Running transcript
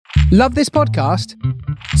Love this podcast?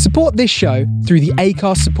 Support this show through the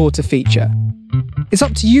Acast supporter feature. It's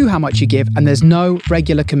up to you how much you give, and there's no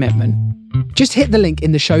regular commitment. Just hit the link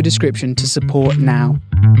in the show description to support now.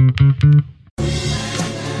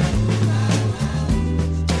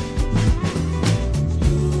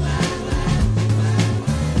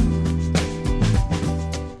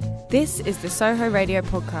 This is the Soho Radio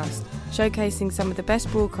Podcast, showcasing some of the best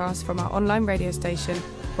broadcasts from our online radio station,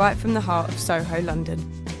 right from the heart of Soho, London.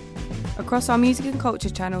 Across our music and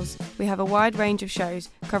culture channels, we have a wide range of shows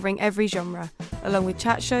covering every genre, along with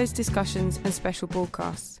chat shows, discussions and special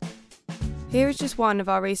broadcasts. Here is just one of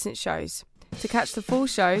our recent shows. To catch the full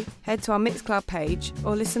show, head to our Mixcloud page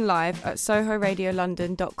or listen live at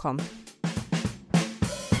sohoradiolondon.com.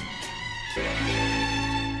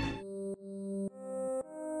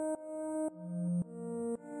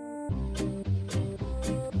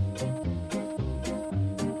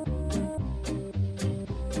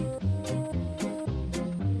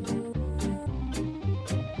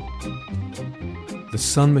 The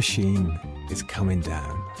sun machine is coming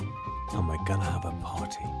down, and we're gonna have a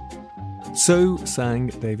party. So sang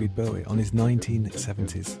David Bowie on his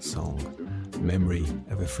 1970s song, Memory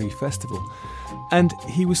of a Free Festival. And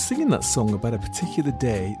he was singing that song about a particular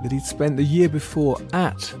day that he'd spent the year before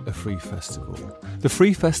at a free festival. The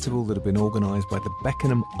free festival that had been organised by the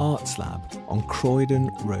Beckenham Arts Lab on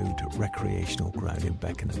Croydon Road Recreational Ground in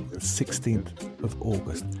Beckenham, the 16th of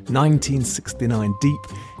August, 1969, deep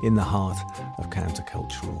in the heart of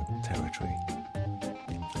countercultural territory.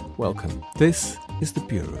 Welcome. This is the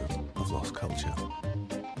Bureau of Lost Culture.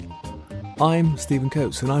 I'm Stephen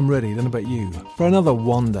Coates, and I'm ready, I don't know about you, for another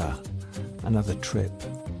wander, another trip,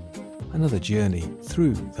 another journey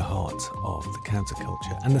through the heart of the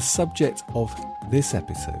counterculture. And the subject of this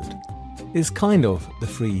episode is kind of the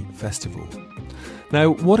free festival. Now,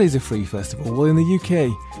 what is a free festival? Well, in the UK,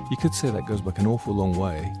 you could say that goes back an awful long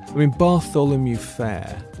way. I mean, Bartholomew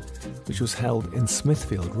Fair, which was held in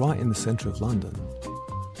Smithfield, right in the centre of London,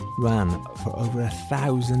 ran for over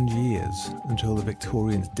 1,000 years until the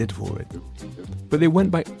Victorians did for it. But they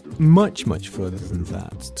went back much, much further than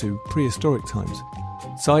that, to prehistoric times.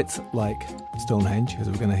 Sites like Stonehenge, as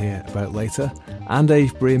we're going to hear about later, and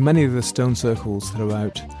Avebury, and many of the stone circles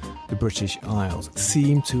throughout the British Isles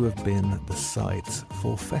seem to have been the sites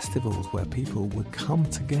for festivals where people would come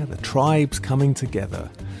together, tribes coming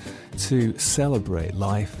together to celebrate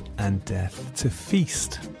life and death, to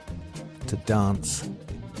feast, to dance,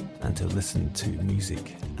 and to listen to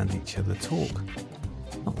music and each other talk.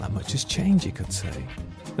 Not that much has changed, you could say.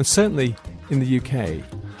 And certainly in the UK,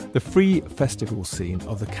 the free festival scene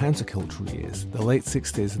of the countercultural years, the late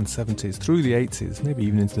 60s and 70s through the 80s, maybe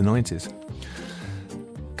even into the 90s,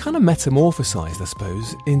 kind of metamorphosised, I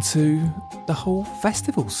suppose, into the whole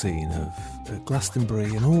festival scene of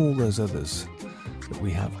Glastonbury and all those others that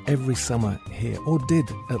we have every summer here, or did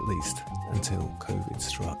at least until COVID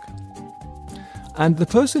struck. And the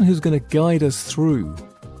person who's going to guide us through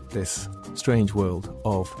this strange world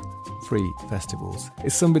of free festivals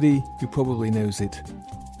is somebody who probably knows it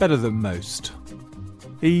better than most.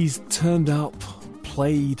 He's turned up,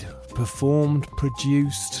 played, performed,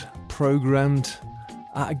 produced, programmed,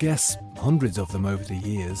 I guess hundreds of them over the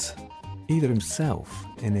years, either himself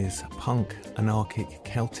in his punk, anarchic,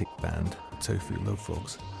 Celtic band, Tofu Love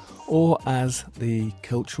Frogs, or as the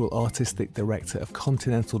cultural artistic director of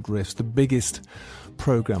Continental Drifts, the biggest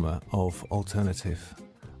programmer of alternative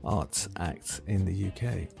arts acts in the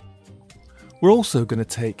UK. We're also going to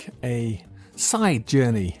take a side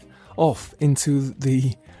journey off into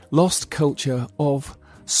the lost culture of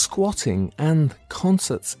squatting and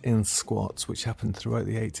concerts in squats, which happened throughout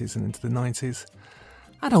the 80s and into the 90s,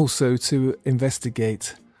 and also to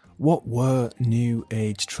investigate what were New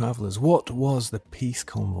Age travellers, what was the Peace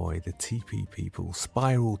Convoy, the TP people,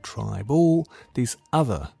 Spiral Tribe, all these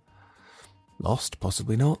other lost,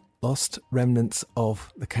 possibly not, lost remnants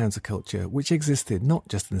of the counterculture, which existed not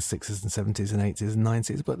just in the 60s and 70s and 80s and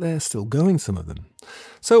 90s, but they're still going, some of them.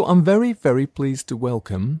 So I'm very, very pleased to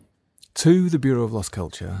welcome to the Bureau of Lost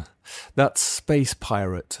Culture that space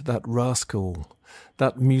pirate, that rascal,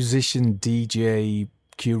 that musician, DJ,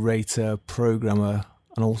 curator, programmer,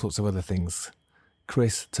 and all sorts of other things.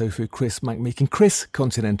 Chris Tofu, Chris McMeekin, Chris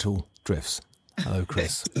Continental Drifts. Hello,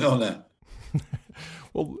 Chris. It's an honour.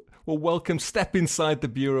 Well, welcome. Step inside the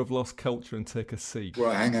Bureau of Lost Culture and take a seat. Where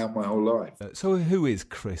I hang out my whole life. So who is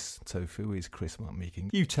Chris Tofu? Who is Chris McMeekin?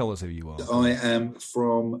 You tell us who you are. I am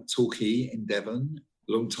from Torquay in Devon.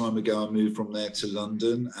 A long time ago, I moved from there to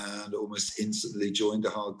London and almost instantly joined a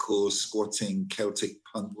hardcore squatting Celtic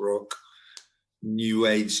punk rock New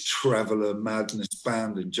Age traveller madness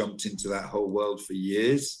band and jumped into that whole world for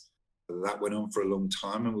years. That went on for a long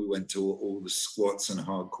time, and we went to all the squats and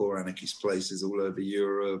hardcore anarchist places all over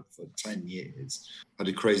Europe for 10 years. Had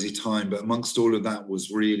a crazy time, but amongst all of that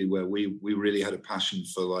was really where we really had a passion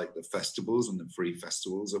for like the festivals and the free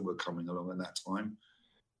festivals that were coming along at that time,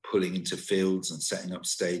 pulling into fields and setting up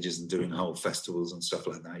stages and doing whole festivals and stuff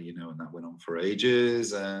like that, you know, and that went on for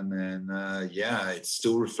ages. And then, it's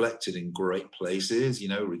still reflected in great places, you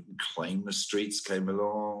know. Reclaim the Streets came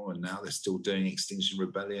along, and now they're still doing Extinction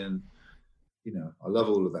Rebellion. You know, I love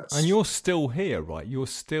all of that. And you're still here, right? You're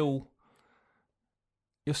still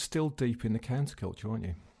deep in the counterculture, aren't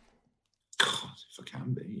you? God, if I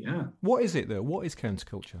can be, yeah. What is it, though? What is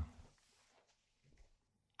counterculture?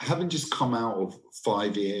 Having just come out of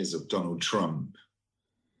 5 years of Donald Trump,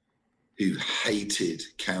 who hated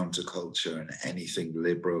counterculture and anything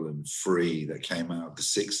liberal and free that came out of the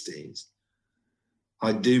 60s,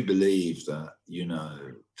 I do believe that, you know,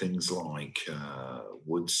 things like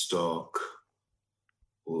Woodstock,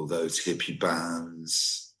 all those hippie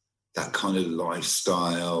bands, that kind of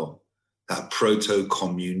lifestyle, that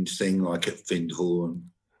proto-commune thing like at Findhorn,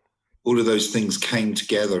 all of those things came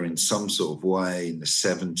together in some sort of way in the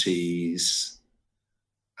 70s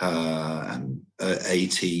and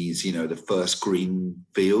 80s. You know, the first green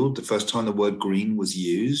field, the first time the word green was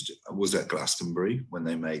used was at Glastonbury when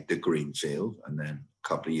they made the green field. And then a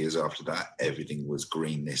couple of years after that, everything was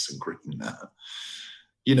green this and green that.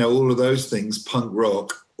 You know, all of those things, punk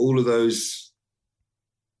rock, all of those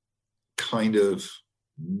kind of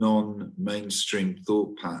non-mainstream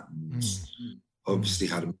thought patterns obviously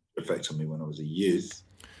had an effect on me when I was a youth.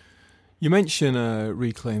 You mention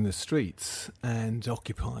Reclaim the Streets and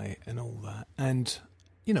Occupy and all that. And,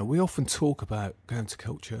 you know, we often talk about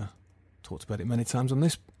counterculture, talked about it many times on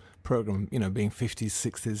this programme, you know, being 50s,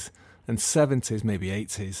 60s and 70s, maybe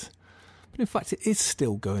 80s. But in fact, it is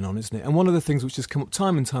still going on, isn't it? And one of the things which has come up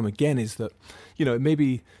time and time again is that, you know,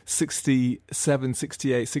 maybe 67,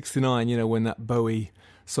 68, 69, you know, when that Bowie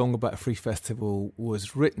song about a free festival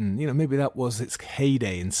was written, you know, maybe that was its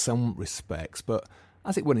heyday in some respects. But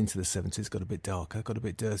as it went into the 70s, it got a bit darker, got a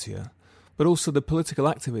bit dirtier. But also the political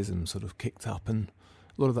activism sort of kicked up, and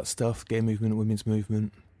a lot of that stuff, gay movement, women's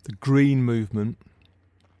movement, the green movement,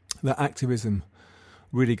 that activism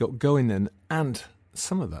really got going then. And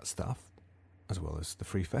some of that stuff, as well as the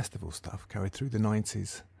free festival stuff, carried through the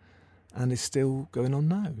 90s and is still going on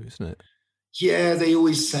now, isn't it? Yeah, they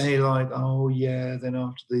always say like, oh yeah, then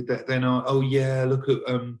after oh yeah, look at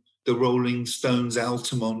the Rolling Stones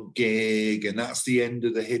Altamont gig, and that's the end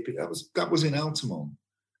of the hippie. That was in Altamont.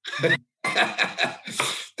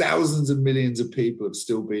 Thousands of millions of people have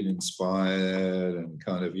still been inspired, and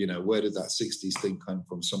kind of, you know, where did that 60s thing come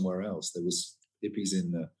from? Somewhere else. There was hippies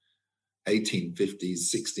in the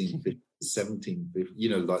 1850s, 1650s, 1750s, you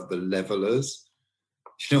know, like the Levelers.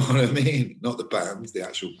 You know what I mean? Not the bands, the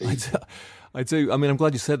actual people. I do. I mean, I'm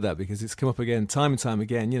glad you said that, because it's come up again, time and time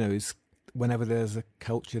again. You know, it's whenever there's a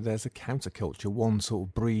culture, there's a counterculture. One sort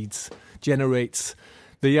of generates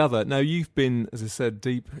the other. Now, you've been, as I said,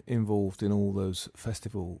 deep involved in all those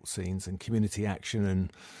festival scenes and community action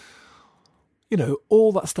and, you know,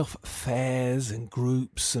 all that stuff, fairs and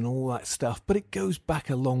groups and all that stuff. But it goes back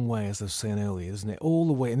a long way, as I was saying earlier, doesn't it? All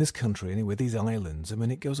the way in this country, anyway, these islands. I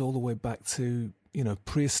mean, it goes all the way back to, you know,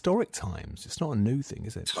 prehistoric times. It's not a new thing,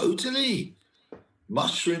 is it? Totally.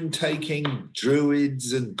 Mushroom taking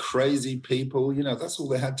druids and crazy people, you know, that's all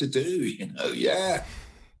they had to do, you know, yeah.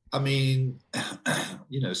 I mean,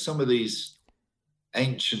 you know, some of these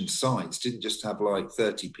ancient sites didn't just have like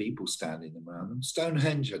 30 people standing around them.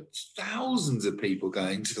 Stonehenge had thousands of people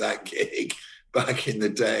going to that gig back in the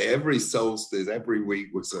day. Every solstice, every week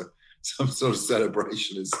was some sort of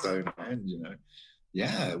celebration of Stonehenge, you know.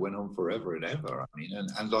 Yeah, it went on forever and ever. I mean,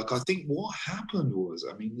 and like, I think what happened was,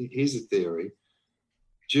 I mean, here's a theory.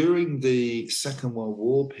 During the Second World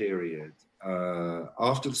War period,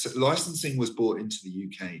 after licensing was brought into the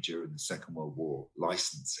UK during the Second World War,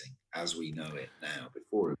 licensing as we know it now,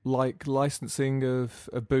 before it, like licensing of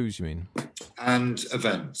booze, you mean? And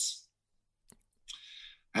events.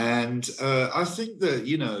 And I think that,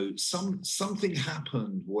 you know, something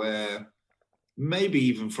happened where maybe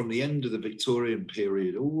even from the end of the Victorian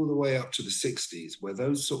period all the way up to the 60s, where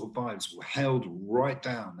those sort of vibes were held right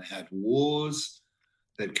down. They had wars.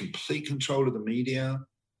 They had complete control of the media.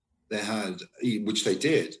 They had, which they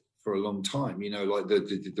did for a long time, you know, like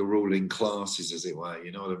the ruling classes, as it were,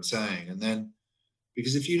 you know what I'm saying? And then,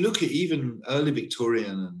 because if you look at even early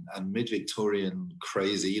Victorian and mid-Victorian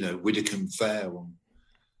crazy, you know, Widdicombe Fair,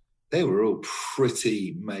 they were all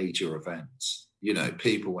pretty major events. You know,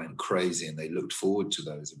 people went crazy and they looked forward to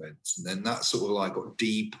those events. And then that sort of like got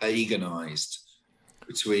de-paganized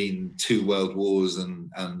between two world wars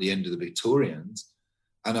and the end of the Victorians.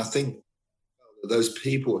 And I think those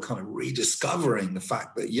people are kind of rediscovering the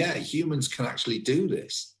fact that, yeah, humans can actually do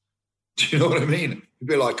this. Do you know what I mean? It'd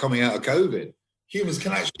be like coming out of COVID. Humans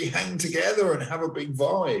can actually hang together and have a big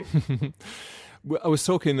vibe. I was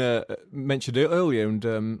talking, mentioned it earlier,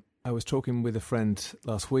 and I was talking with a friend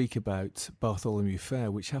last week about Bartholomew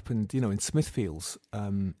Fair, which happened, in Smithfields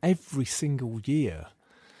every single year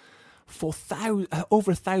for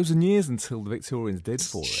over 1,000 years until the Victorians did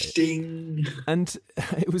for it. Sting. And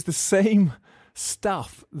it was the same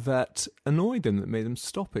stuff that annoyed them, that made them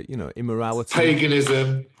stop it. Immorality,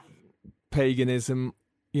 paganism.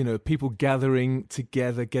 People gathering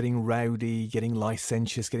together, getting rowdy, getting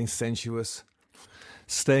licentious, getting sensuous,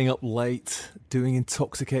 staying up late, doing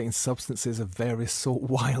intoxicating substances of various sort,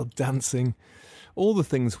 wild dancing, all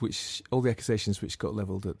the accusations which got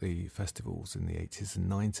levelled at the festivals in the 80s and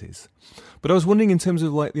 90s. But I was wondering, in terms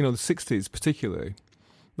of the 60s particularly,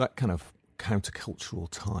 that kind of countercultural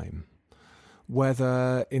time,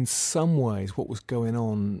 whether in some ways what was going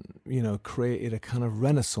on, created a kind of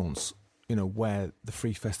renaissance, where the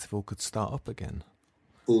Free Festival could start up again.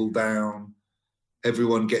 Fall down,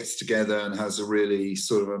 everyone gets together and has a really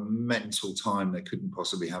sort of a mental time they couldn't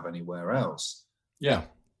possibly have anywhere else. Yeah.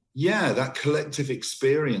 Yeah, that collective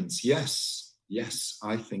experience, yes,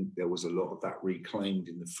 I think there was a lot of that reclaimed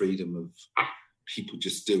in the freedom of people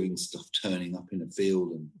just doing stuff, turning up in a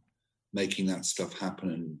field and making that stuff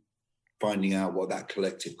happen and finding out what that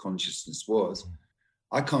collective consciousness was.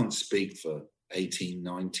 I can't speak for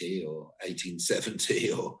 1890 or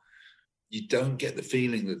 1870, or you don't get the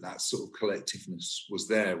feeling that sort of collectiveness was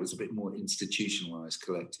there. It was a bit more institutionalized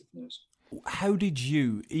collectiveness. How did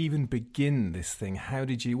you even begin this thing?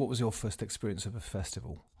 What was your first experience of a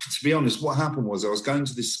festival? To be honest, what happened was I was going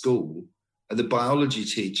to this school and the biology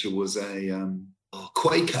teacher was a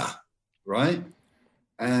Quaker, right?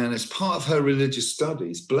 And as part of her religious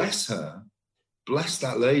studies, bless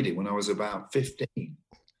that lady, when I was about 15,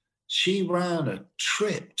 she ran a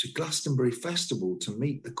trip to Glastonbury Festival to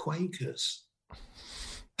meet the Quakers.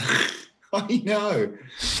 I know.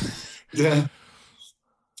 Yeah.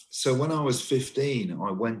 So when I was 15,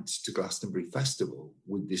 I went to Glastonbury Festival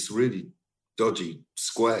with this really dodgy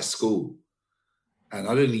square school. And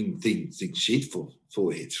I didn't even think she'd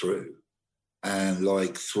thought it through. And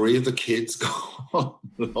like 3 of the kids got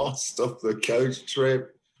lost off the coach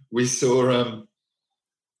trip. We saw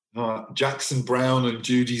Jackson Browne and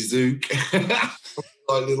Judy Zook,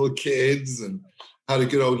 like little kids, and had a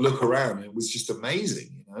good old look around. It was just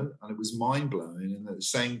amazing, and it was mind-blowing. And at the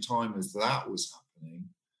same time as that was happening,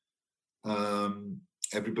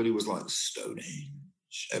 everybody was like, Stonehenge.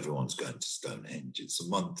 Everyone's going to Stonehenge. It's a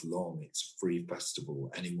month long. It's a free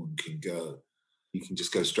festival. Anyone can go. You can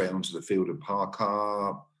just go straight onto the field and park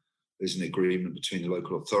up. There's an agreement between the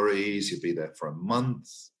local authorities. You'll be there for a month.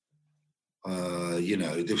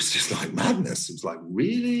 It was just like madness. It was like,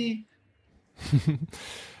 really?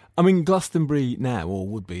 I mean, Glastonbury now, or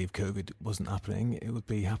would be if COVID wasn't happening, it would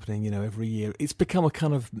be happening, every year. It's become a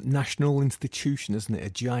kind of national institution, isn't it? A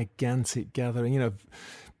gigantic gathering,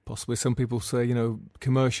 possibly some people say,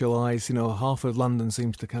 commercialised, half of London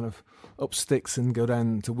seems to kind of up sticks and go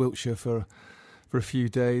down to Wiltshire for a few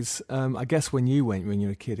days. I guess when you went, when you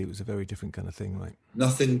were a kid, it was a very different kind of thing, right?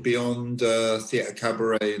 Nothing beyond theatre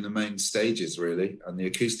cabaret and the main stages, really, and the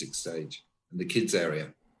acoustic stage and the kids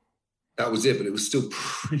area. That was it, but it was still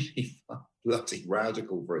pretty bloody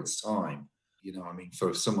radical for its time.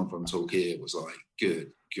 For someone from Torquay, it was like,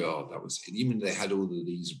 good God, that was it. Even they had all of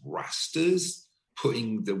these rastas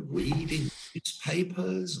putting the weed in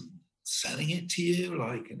newspapers and selling it to you,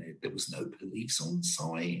 there was no police on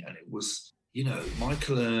site, and it was,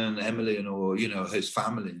 Michael and Emily and his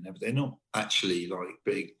family and everything, they're not actually like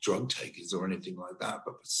big drug takers or anything like that,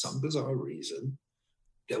 but for some bizarre reason,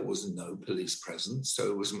 there was no police presence.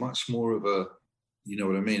 So it was much more of a, you know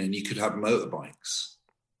what I mean? And you could have motorbikes,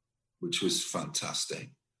 which was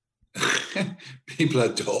fantastic. People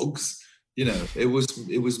had dogs, it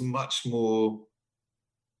was much more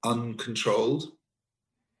uncontrolled.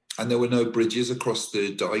 And there were no bridges across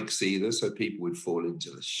the dikes either, so people would fall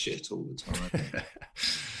into the shit all the time.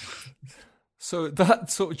 So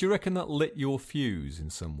do you reckon that lit your fuse in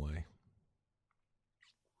some way?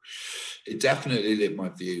 It definitely lit my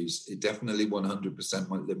fuse. It definitely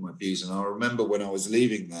 100% lit my fuse. And I remember when I was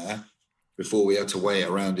leaving there, before we had to wait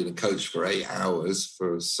around in a coach for 8 hours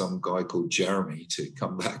for some guy called Jeremy to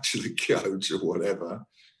come back to the coach or whatever,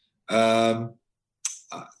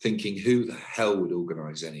 thinking, who the hell would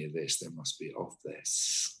organise any of this? They must be off their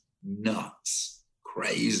nuts,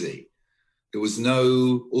 crazy. There was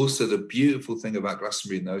no, also the beautiful thing about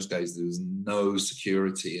Glastonbury in those days, there was no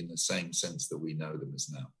security in the same sense that we know them as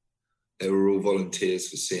now. They were all volunteers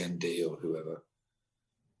for CND or whoever,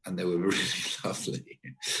 and they were really lovely.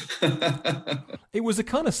 It was a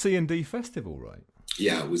kind of C&D festival, right?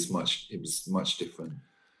 Yeah, it was much different.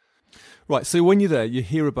 Right, so when you're there, you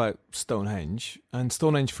hear about Stonehenge, and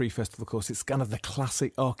Stonehenge Free Festival, of course, it's kind of the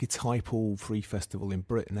classic archetypal free festival in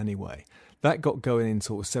Britain anyway. That got going in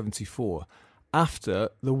sort of 74 after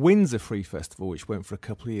the Windsor Free Festival, which went for a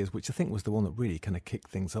couple of years, which I think was the one that really kind of kicked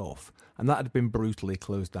things off. And that had been brutally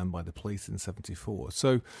closed down by the police in 74.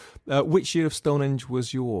 So which year of Stonehenge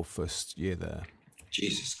was your first year there?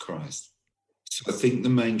 Jesus Christ. So I think the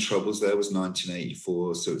main troubles there was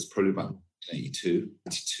 1984, so it's probably about 82,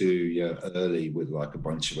 yeah, early, with like a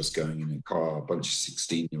bunch of us going in a car, a bunch of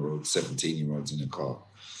 16-year-olds, 17-year-olds in a car.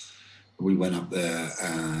 We went up there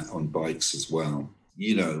on bikes as well.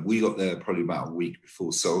 You know, we got there probably about a week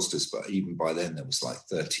before solstice, but even by then there was like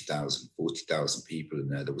 30,000, 40,000 people in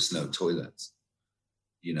there. There was no toilets.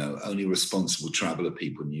 You know, only responsible traveller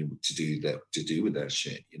people knew what to do with their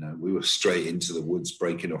shit. You know, we were straight into the woods,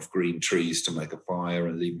 breaking off green trees to make a fire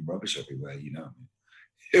and leaving rubbish everywhere, you know.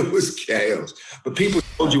 It was chaos. But people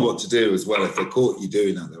told you what to do as well. If they caught you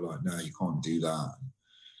doing that, they're like, no, you can't do that.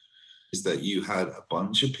 Is that you had a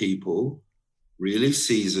bunch of people, really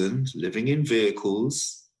seasoned, living in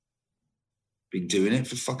vehicles, been doing it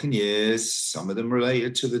for fucking years. Some of them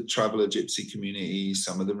related to the traveller gypsy community.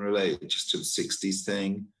 Some of them related just to the 60s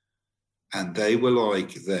thing. And they were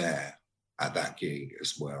like there at that gig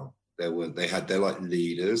as well. They had their like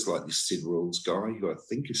leaders, like this Sid Rawls guy, who I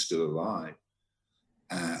think is still alive.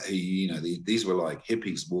 These were like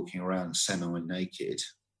hippies walking around semi-naked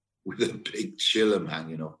with a big chillum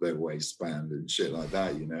hanging off their waistband and shit like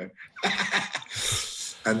that, you know.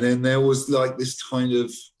 And then there was like this kind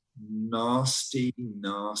of nasty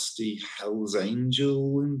Hell's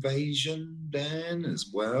Angel invasion then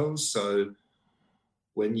as well. So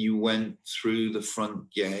when you went through the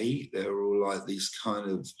front gate, there were all like these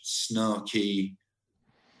kind of snarky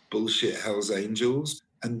bullshit Hell's Angels.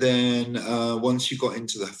 And then once you got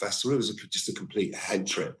into the festival, it was just a complete head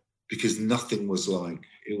trip, because nothing was like,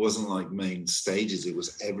 it wasn't like main stages.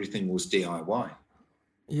 Everything was DIY.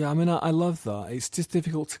 Yeah, I mean, I love that. It's just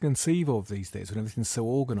difficult to conceive of these days when everything's so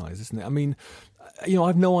organised, isn't it? I mean, you know,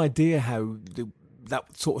 I've no idea how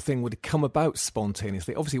that sort of thing would come about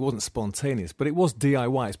spontaneously. Obviously, it wasn't spontaneous, but it was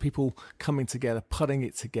DIY. It's people coming together, putting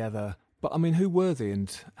it together. But I mean, who were they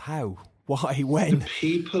and how? Why? When?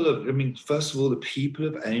 First of all, the people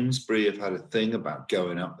of Amesbury have had a thing about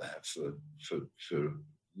going up there for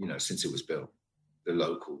you know, since it was built. The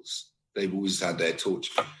locals, they've always had their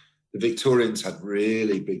torch. The Victorians had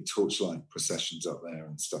really big torchlight processions up there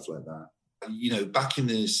and stuff like that. You know, back in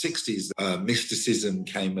the 60s, mysticism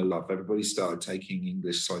came alive. Everybody started taking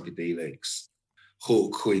English psychedelics.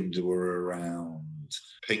 Hawkwind were around.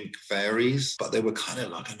 Pink fairies, but they were kind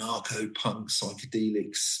of like anarcho-punk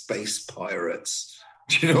psychedelic space pirates.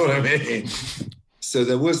 Do you know what I mean? So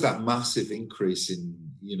there was that massive increase in,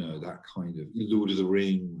 you know, that kind of Lord of the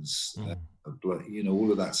Rings, you know,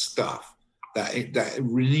 all of that stuff. That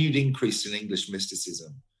renewed increase in English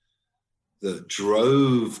mysticism that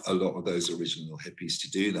drove a lot of those original hippies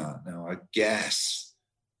to do that. Now, I guess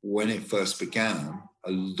when it first began,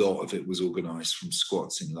 a lot of it was organised from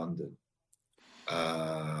squats in London.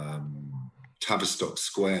 Tavistock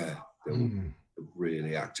Square, there was a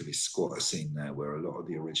really activist squatter scene there, where a lot of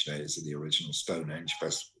the originators of the original Stonehenge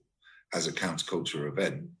Festival as a counterculture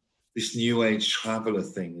event. This New Age traveller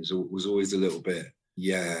thing was always a little bit,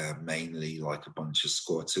 mainly like a bunch of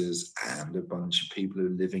squatters and a bunch of people who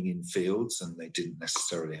are living in fields, and they didn't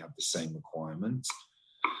necessarily have the same requirements.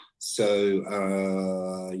 So,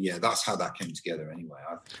 that's how that came together anyway.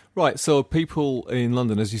 Right, so people in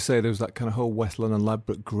London, as you say, there was that kind of whole West London,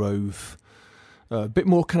 Ladbroke Grove, a bit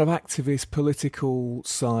more kind of activist, political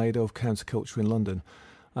side of counterculture in London.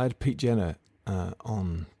 I had Pete Jenner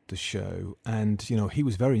on the show, and, you know, he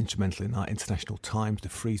was very instrumental in that. International Times, the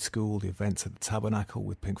Free School, the events at the Tabernacle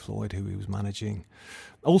with Pink Floyd, who he was managing.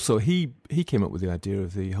 Also, he came up with the idea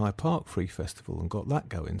of the Hyde Park Free Festival and got that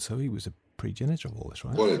going, so he was a pre-genius of all this,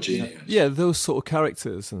 right? What a genius. Yeah, those sort of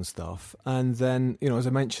characters and stuff. And then, you know, as I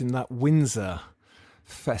mentioned, that Windsor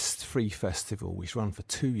Free Festival, which ran for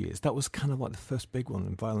 2 years, that was kind of like the first big one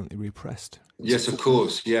and violently repressed. Yes, of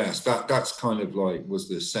course, yes. That's kind of like was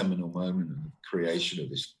the seminal moment of the creation of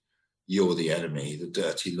this, you're the enemy, the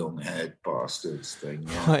dirty long-haired bastards thing.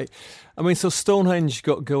 Yeah. Right. I mean, so Stonehenge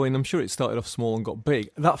got going. I'm sure it started off small and got big.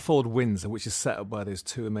 That Ford Windsor, which is set up by those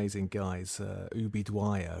two amazing guys, Ubi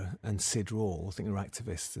Dwyer and Sid Rawle, I think they're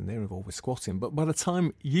activists and they're involved with squatting. But by the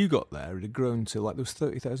time you got there, it had grown to like there was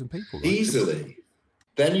 30,000 people. Right? Easily.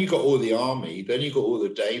 Then you got all the army, then you got all the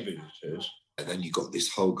day visitors, and then you got this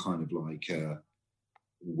whole kind of like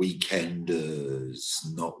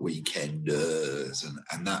weekenders, not weekenders,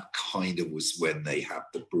 and that kind of was when they had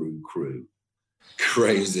the Brew Crew.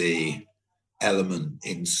 Crazy element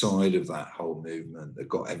inside of that whole movement that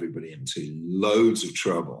got everybody into loads of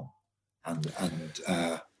trouble. And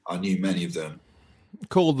I knew many of them.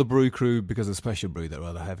 Called the Brew Crew because of Special Brew, that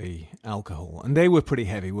rather heavy alcohol. And they were pretty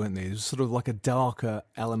heavy, weren't they? It was sort of like a darker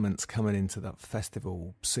elements coming into that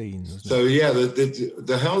festival scene. So, yeah,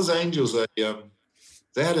 the Hells Angels,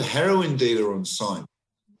 they had a heroin dealer on site.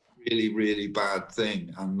 Really, really bad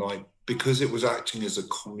thing. And like, because it was acting as a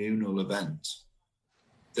communal event,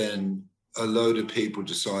 then a load of people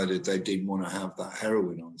decided they didn't want to have that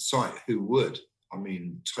heroin on site. Who would? I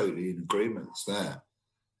mean, totally in agreement there.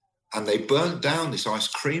 And they burnt down this ice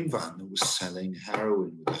cream van that was selling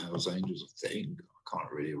heroin with the Hells Angels, I think. I can't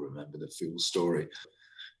really remember the full story.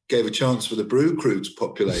 Gave a chance for the Brew Crew to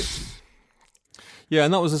populate. Yeah,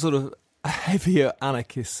 and that was a sort of a heavier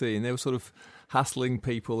anarchist scene. They were sort of hassling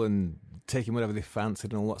people and taking whatever they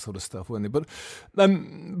fancied and all that sort of stuff, weren't they?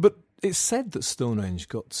 But it's said that Stonehenge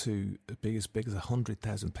got to as big as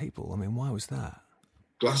 100,000 people. I mean, why was that?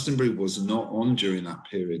 Glastonbury was not on during that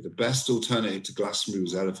period. The best alternative to Glastonbury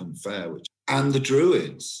was Elephant Fair, and the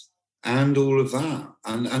Druids, and all of that.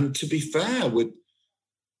 And to be fair, with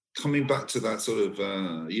coming back to that sort of,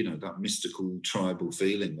 that mystical tribal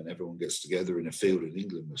feeling when everyone gets together in a field in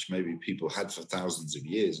England, which maybe people had for thousands of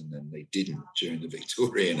years and then they didn't during the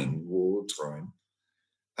Victorian and war time.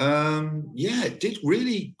 It did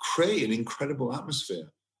really create an incredible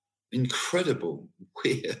atmosphere. Incredible,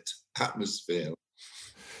 weird atmosphere.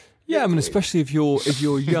 Yeah, I mean, especially if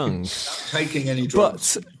you're young. Taking any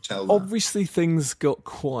drugs. But obviously things got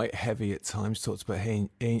quite heavy at times. Talked about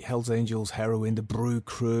Hells Angels, heroin, the Brew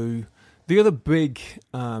Crew. The other big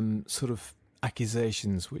sort of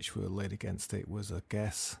accusations which were laid against it was, I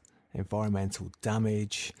guess, environmental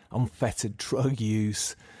damage, unfettered drug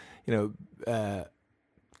use,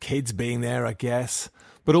 kids being there, I guess.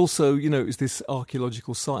 But also, it was this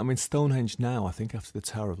archaeological site. I mean, Stonehenge now, I think after the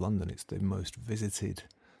Tower of London, it's the most visited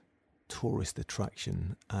tourist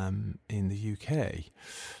attraction in the UK.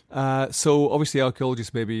 So obviously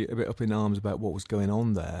archaeologists may be a bit up in arms about what was going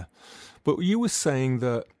on there. But you were saying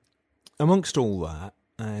that amongst all that,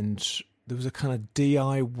 and there was a kind of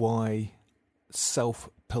DIY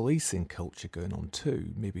self-policing culture going on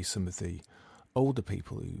too. Maybe some of the older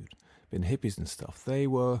people who'd been hippies and stuff, they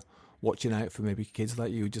were watching out for maybe kids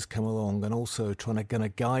like you who just come along and also trying to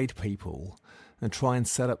guide people and try and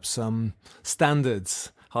set up some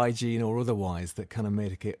standards, hygiene or otherwise, that kind of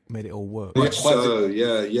made it all work.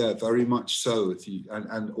 Yeah, very much so.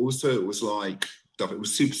 And also it was like stuff. It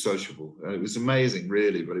was super sociable. It was amazing,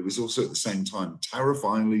 really, but it was also at the same time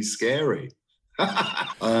terrifyingly scary.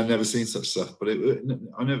 I've never seen such stuff, but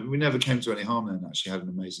we never came to any harm there, and actually had an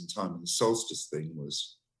amazing time. And the solstice thing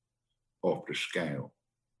was off the scale.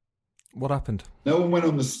 What happened? No one went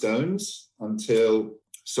on the stones until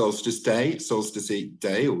solstice day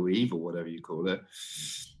or eve or whatever you call it.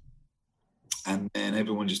 And then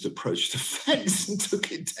everyone just approached the fence and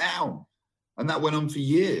took it down. And that went on for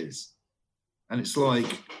years. And it's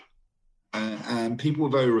like, and people were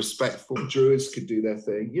very respectful. Druids could do their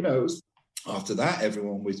thing. After that,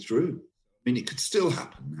 everyone withdrew. I mean, it could still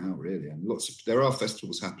happen now, really. And there are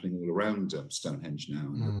festivals happening all around Stonehenge now.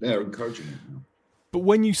 And they're encouraging it now. But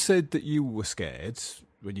when you said that you were scared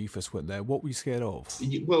when you first went there, what were you scared of?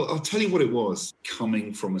 Well, I'll tell you what it was.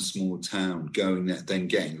 Coming from a small town, going there, then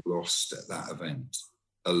getting lost at that event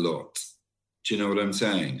a lot. Do you know what I'm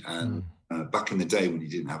saying? And back in the day when you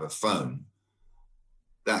didn't have a phone,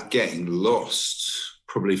 that getting lost,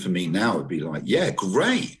 probably for me now, would be like, yeah,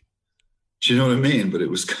 great. Do you know what I mean? But it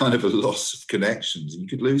was kind of a loss of connections. You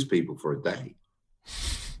could lose people for a day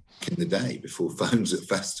in the day before phones at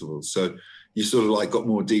festivals. So you sort of like got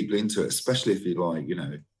more deeply into it, especially if you're like,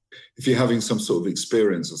 if you're having some sort of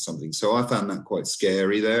experience or something. So I found that quite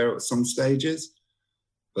scary there at some stages.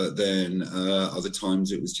 But then other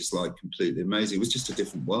times it was just like completely amazing. It was just a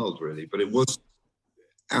different world, really. But it was,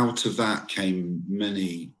 out of that came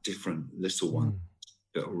many different little ones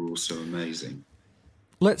that were also amazing.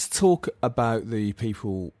 Let's talk about the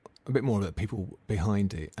people, a bit more about the people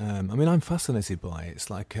behind it. I mean, I'm fascinated by it. It's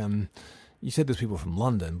like, you said there's people from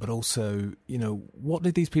London, but also, what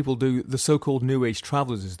did these people do? The so-called New Age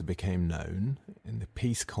travellers, as they became known, in the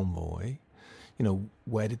peace convoy.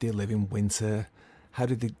 Where did they live in winter? How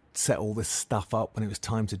did they set all this stuff up when it was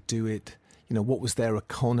time to do it? What was their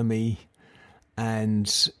economy? And,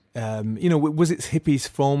 was it hippies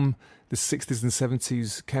from the 60s and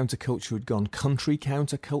 70s counterculture had gone country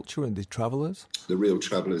counterculture and the travellers? The real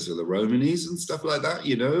travellers are the Romanis and stuff like that,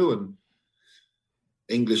 and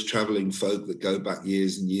English travelling folk that go back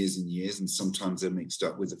years and years and years, and sometimes they're mixed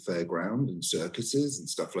up with the fairground and circuses and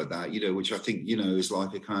stuff like that, which I think, is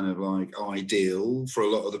like a kind of like ideal for a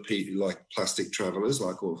lot of the people, like plastic travellers,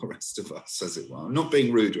 like all the rest of us, as it were. I'm not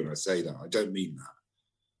being rude when I say that. I don't mean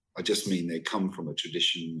that. I just mean they come from a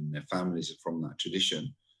tradition and their families are from that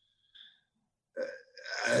tradition.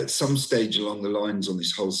 At some stage along the lines on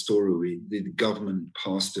this whole story, the government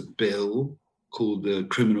passed a bill called the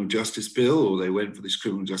Criminal Justice Bill, or they went for this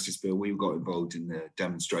Criminal Justice Bill. We got involved in the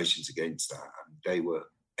demonstrations against that, and they were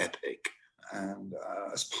epic. And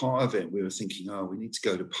as part of it, we were thinking, we need to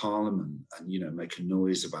go to Parliament and, make a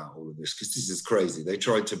noise about all of this, because this is crazy. They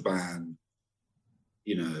tried to ban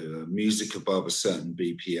music above a certain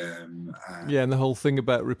BPM. And the whole thing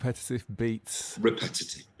about repetitive beats.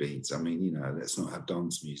 I mean, let's not have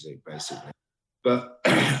dance music, basically. But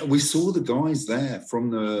we saw the guys there from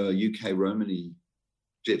the UK Romani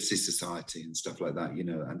Gypsy Society and stuff like that,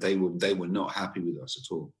 and they were not happy with us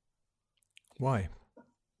at all. Why?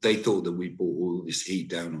 They thought that we brought all this heat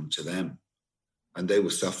down onto them, and they were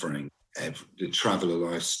suffering. The traveller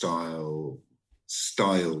lifestyle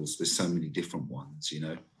styles, there's so many different ones,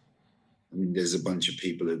 I mean, there's a bunch of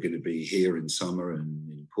people who are going to be here in summer and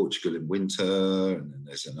in Portugal in winter, and then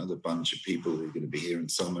there's another bunch of people who are going to be here in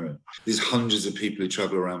summer. And there's hundreds of people who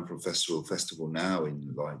travel around from festival to festival now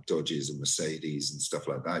in like Dodges and Mercedes and stuff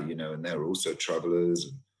like that, and they're also travellers.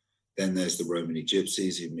 And then there's the Romani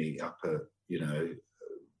Gypsies who meet up at,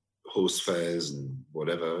 horse fairs and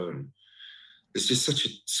whatever. And there's just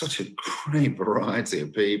such a great variety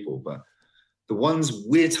of people. But the ones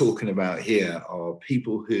we're talking about here are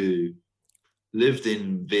people who lived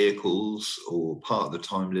in vehicles, or part of the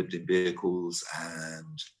time lived in vehicles,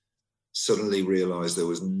 and suddenly realised there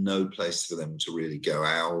was no place for them to really go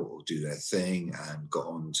out or do their thing, and got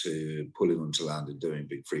on to pulling onto land and doing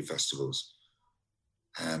big free festivals.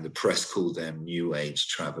 And the press called them New Age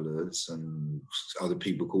travellers, and other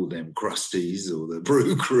people called them crusties or the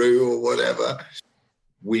Brew Crew or whatever.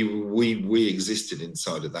 We existed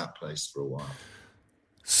inside of that place for a while.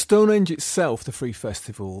 Stonehenge itself, the free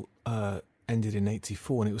festival, ended in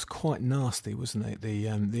 1984, and it was quite nasty, wasn't it? The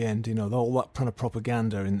end, all that kind of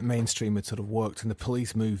propaganda in the mainstream had sort of worked, and the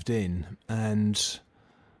police moved in, and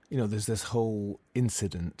there's this whole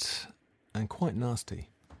incident, and quite nasty.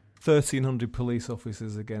 1,300 police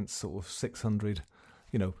officers against sort of 600,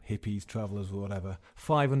 hippies, travellers, or whatever.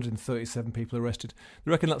 537 people arrested.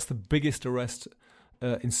 They reckon that's the biggest arrest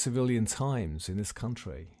in civilian times in this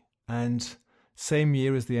country, and same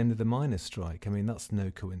year as the end of the miners' strike. I mean, that's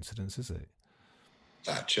no coincidence, is it?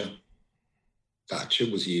 Thatcher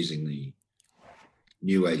was using the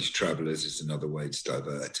New Age travellers as another way to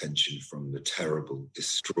divert attention from the terrible,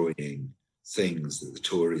 destroying things that the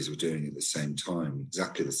Tories were doing at the same time,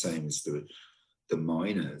 exactly the same as the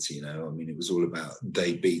miners, I mean, it was all about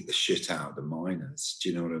they beat the shit out of the miners. Do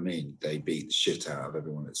you know what I mean? They beat the shit out of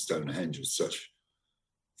everyone at Stonehenge with such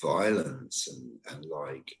violence and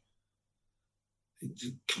like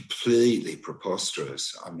completely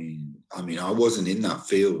preposterous. I mean, I wasn't in that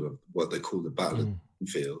field of what they call the Battle of the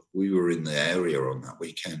Field. We were in the area on that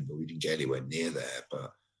weekend, but we didn't get anywhere near there.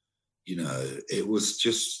 But, it was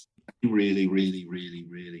just really, really, really,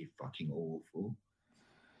 really fucking awful.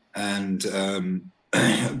 And,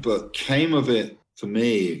 but came of it, for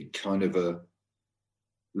me, kind of a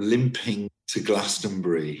limping to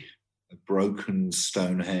Glastonbury, a broken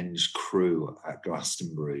Stonehenge crew at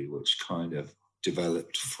Glastonbury, which kind of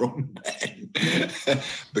developed from then,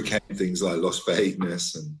 became things like Las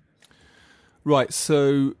Vegas. And right,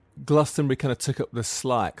 so Glastonbury kind of took up the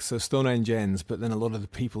slack. So Stonehenge ends, but then a lot of the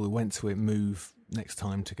people who went to it move next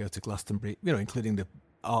time to go to Glastonbury, including the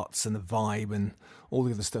arts and the vibe and all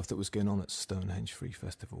the other stuff that was going on at Stonehenge Free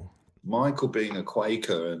Festival. Michael, being a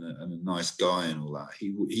Quaker and a nice guy and all that,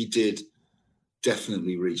 he did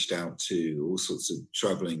definitely reached out to all sorts of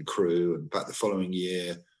travelling crew. And back the following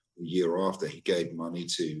year, the year after, he gave money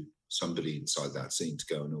to somebody inside that scene to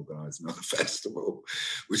go and organise another festival,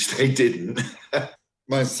 which they didn't.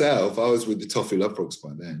 Myself, I was with the Toffee Love Frogs by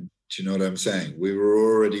then. Do you know what I'm saying? We were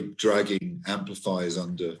already dragging amplifiers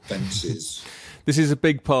under fences. This is a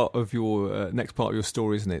big part of your next part of your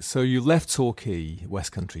story, isn't it? So you left Torquay,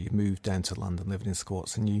 West Country, you moved down to London, living in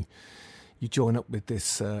squats, and you join up with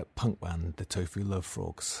this punk band, the Tofu Love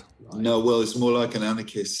Frogs. Right. No, well, it's more like an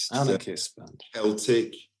anarchist band,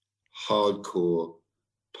 Celtic hardcore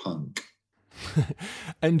punk.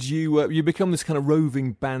 And you become this kind of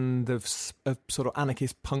roving band of sort of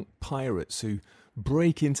anarchist punk pirates who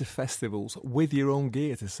break into festivals with your own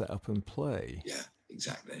gear to set up and play. Yeah,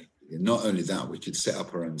 exactly. Not only that, we could set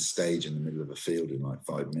up our own stage in the middle of a field in like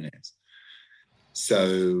 5 minutes.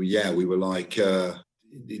 So yeah, we were like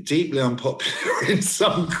deeply unpopular in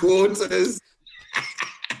some quarters,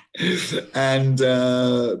 and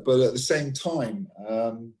but at the same time,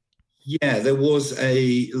 there was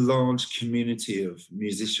a large community of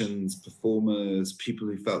musicians, performers, people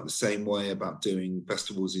who felt the same way about doing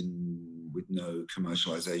festivals with no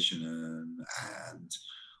commercialization, and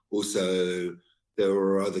also there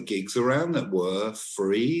were other gigs around that were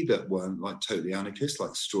free, that weren't like totally anarchist,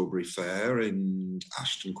 like Strawberry Fair and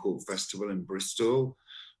Ashton Court Festival in Bristol,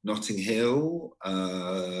 Notting Hill,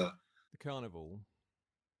 the Carnival,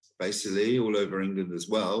 basically all over England as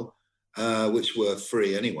well, which were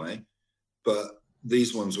free anyway. But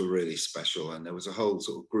these ones were really special, and there was a whole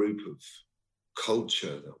sort of group of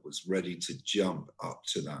culture that was ready to jump up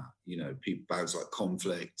to that. You know, bands like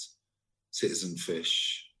Conflict, Citizen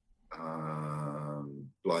Fish,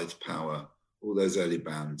 Blythe Power, all those early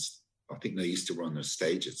bands. I think they used to run a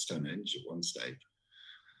stage at Stonehenge at one stage.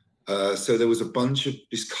 So there was a bunch of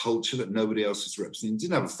this culture that nobody else was representing.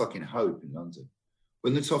 Didn't have a fucking hope in London.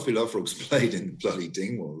 When the Toffee Love Frogs played in the bloody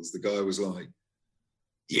Dingwalls, the guy was like,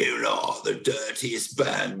 "You are the dirtiest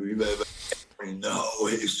band we've ever in the whole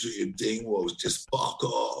history of Dingwalls. Just fuck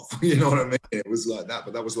off." You know what I mean? It was like that,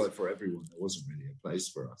 but that was like for everyone. There wasn't really a place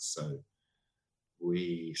for us. So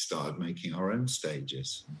we started making our own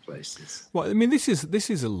stages and places. Well, I mean, this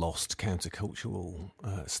is a lost countercultural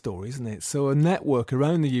story, isn't it? So a network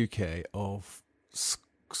around the UK of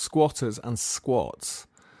squatters and squats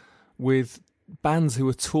with bands who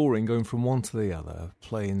are touring, going from one to the other,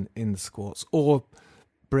 playing in the squats, or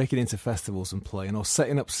breaking into festivals and playing, or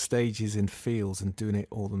setting up stages in fields and doing it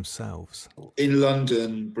all themselves. In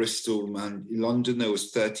London, Bristol, in London there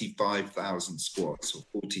was 35,000 squats or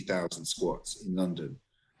 40,000 squats in London,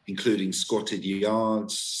 including squatted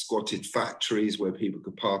yards, squatted factories where people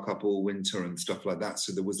could park up all winter and stuff like that.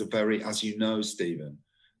 So there was a very, as you know, Stephen,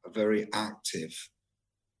 a very active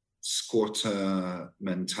squatter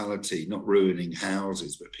mentality, not ruining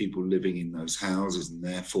houses, but people living in those houses and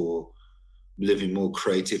therefore living more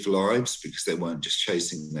creative lives because they weren't just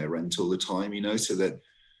chasing their rent all the time, you know. So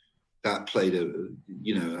that played a,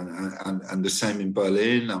 you know, and the same in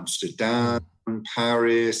Berlin, Amsterdam,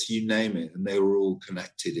 Paris, you name it, and they were all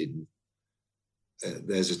connected in.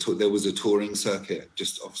 There was a touring circuit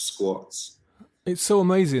just of squats. It's so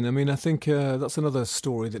amazing. I mean, I think that's another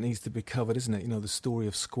story that needs to be covered, isn't it? You know, the story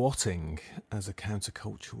of squatting as a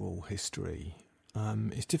countercultural history.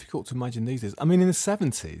 It's difficult to imagine these days. I mean, in the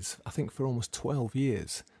 70s, I think for almost 12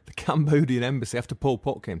 years, the Cambodian embassy, after Pol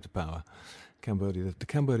Pot came to power, the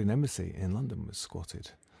Cambodian embassy in London was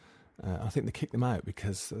squatted. I think they kicked them out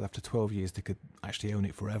because after 12 years they could actually own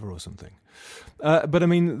it forever or something. But I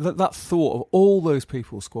mean, that thought of all those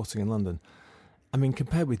people squatting in London, I mean,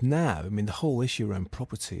 compared with now, I mean, the whole issue around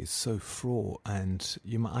property is so fraught, and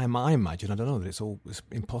I imagine, I don't know, that it's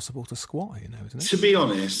impossible to squat, you know, isn't it? To be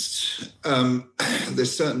honest,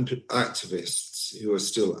 there's certain activists who are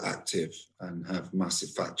still active and have massive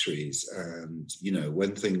factories, and, you know,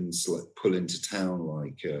 when things like pull into town,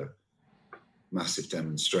 like massive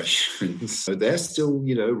demonstrations, they're still,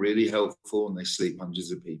 you know, really helpful, and they sleep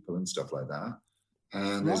hundreds of people and stuff like that.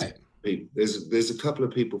 And there's a couple of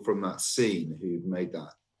people from that scene who've made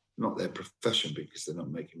that not their profession because they're not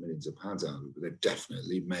making millions of pounds out of it, but they've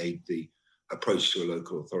definitely made the approach to a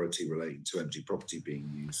local authority relating to empty property being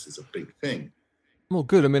used as a big thing. Well,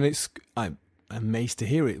 good. I mean, I'm amazed to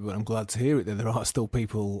hear it, but I'm glad to hear it that there are still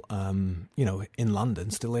people, you know, in London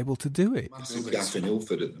still able to do it. Massive gap in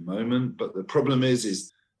Ilford at the moment, but the problem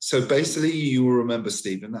is so basically you will remember,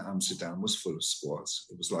 Stephen, that Amsterdam was full of squats.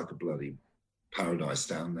 It was like a bloody paradise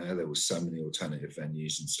down there. There were so many alternative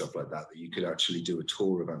venues and stuff like that you could actually do a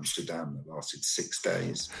tour of Amsterdam that lasted 6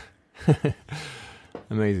 days.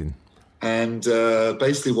 Amazing. And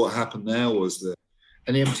basically what happened there was that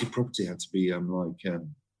any empty property had to be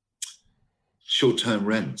short-term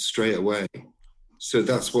rent straight away. So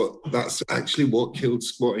that's actually what killed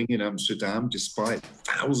squatting in Amsterdam, despite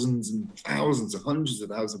thousands and thousands of hundreds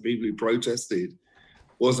of thousands of people who protested.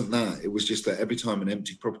 Wasn't that, it was just that every time an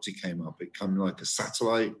empty property came up, it came like a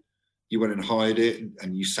satellite You went and hired it,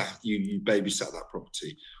 and you babysat that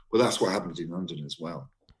property. Well, that's what happened in London as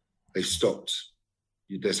well. They stopped.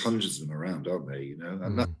 There's hundreds of them around, aren't there? You know,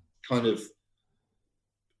 and that's kind of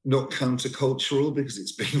not countercultural because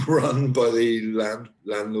it's being run by the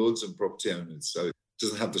landlords and property owners. So it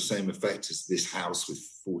doesn't have the same effect as this house with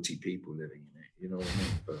 40 people living in it. You know what I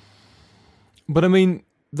mean? But I mean,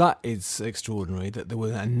 that is extraordinary that there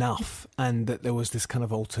were enough and that there was this kind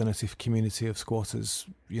of alternative community of squatters,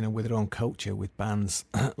 you know, with their own culture, with bands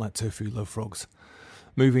like Tofu Love Frogs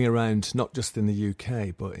moving around, not just in the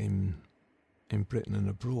UK, but in Britain and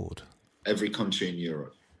abroad. Every country in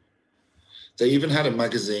Europe. They even had a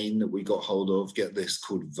magazine that we got hold of, get this,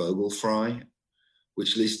 called Vogelfrei,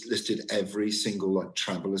 which listed every single like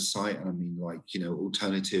traveller site. And I mean, like, you know,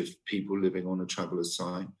 alternative people living on a traveller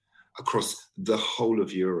site across the whole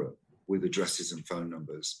of Europe with addresses and phone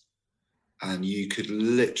numbers. And you could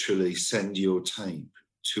literally send your tape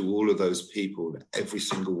to all of those people. Every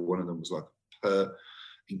single one of them was like per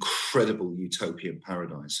incredible utopian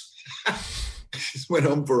paradise. It went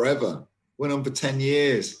on forever. Went on for 10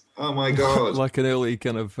 years. Oh my God. Like an early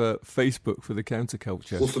kind of Facebook for the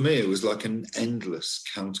counterculture. Well, for me, it was like an endless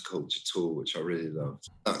counterculture tour, which I really loved.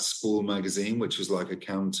 That School magazine, which was like a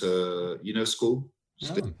counter, you know, School?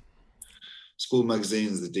 Oh. School magazine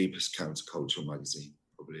is the deepest countercultural magazine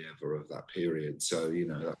probably ever of that period. So, you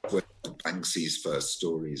know, that's where Banksy's first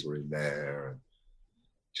stories were in there. And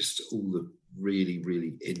just all the really,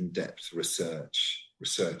 really in-depth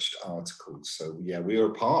researched articles. So, yeah, we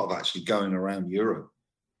were a part of actually going around Europe,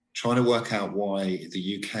 trying to work out why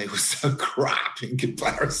the UK was so crap in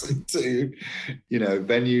comparison to, you know,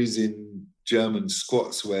 venues in German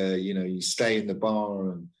squats where, you know, you stay in the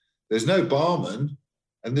bar and there's no barman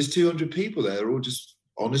and there's 200 people there all just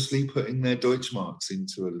honestly putting their Deutschmarks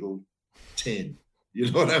into a little tin. You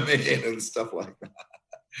know what I mean? And stuff like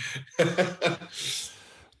that.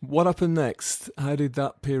 What happened next? How did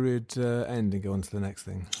that period end and go on to the next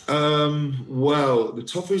thing? Well, the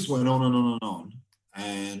Toffees went on and on and on.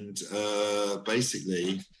 And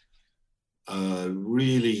basically,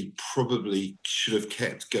 really probably should have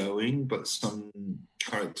kept going, but some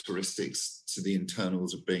characteristics to the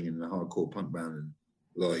internals of being in a hardcore punk band and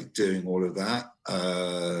like doing all of that.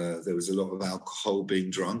 There was a lot of alcohol, being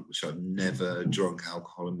drunk, which I've never drunk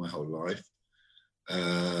alcohol in my whole life.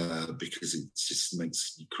 Because it just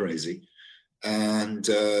makes you crazy. And,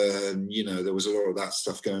 you know, there was a lot of that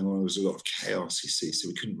stuff going on. There was a lot of chaos, you see, so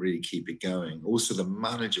we couldn't really keep it going. Also, the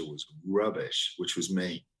manager was rubbish, which was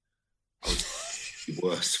me. I was the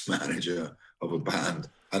worst manager of a band.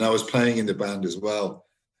 And I was playing in the band as well,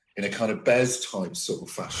 in a kind of Bez type sort of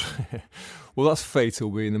fashion. Well, that's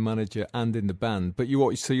fatal, being the manager and in the band. But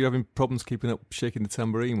so you're having problems keeping up shaking the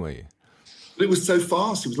tambourine, were you? But it was so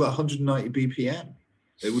fast. It was like 190 BPM.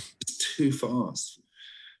 It was just too fast.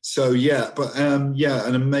 So, yeah, but, yeah,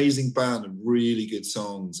 an amazing band and really good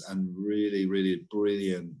songs and really, really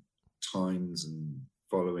brilliant times and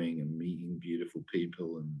following and meeting beautiful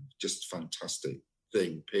people and just fantastic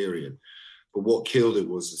thing, period. But what killed it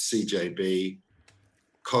was the CJB.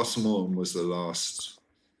 Castle Morton was the last.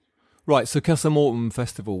 Right, so Castle Morton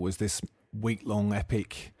Festival was this week-long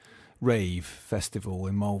epic rave festival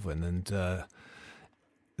in Malvern, and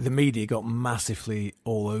the media got massively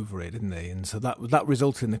all over it, didn't they? And so that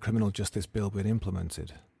resulted in the criminal justice bill being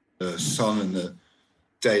implemented. The Sun and the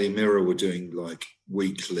Daily Mirror were doing like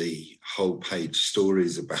weekly whole-page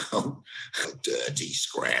stories about dirty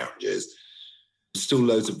scroungers. Still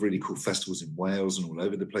loads of really cool festivals in Wales and all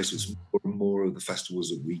over the place. It's more and more of the festivals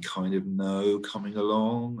that we kind of know coming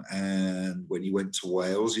along. And when you went to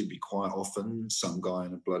Wales, you'd be quite often some guy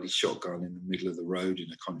in a bloody shotgun in the middle of the road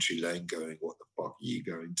in a country lane going, what the fuck are you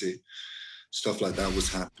going to? Stuff like that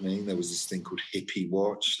was happening. There was this thing called Hippie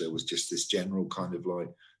Watch. There was just this general kind of like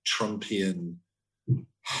Trumpian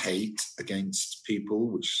hate against people,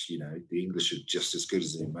 which, you know, the English are just as good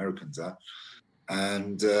as the Americans are.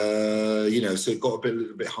 And, you know, so it got a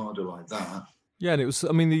little bit harder like that. Yeah, and it was,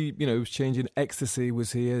 I mean, it was changing. Ecstasy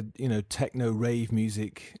was here, you know, techno rave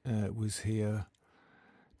music was here.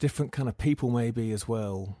 Different kind of people maybe as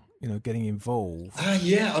well, you know, getting involved.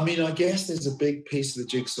 Yeah, I mean, I guess there's a big piece of the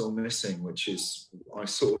jigsaw missing, which is, I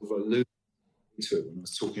sort of alluded to it when I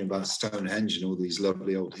was talking about Stonehenge and all these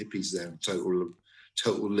lovely old hippies there,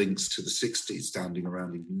 total links to the 60s, standing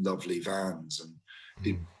around in lovely vans and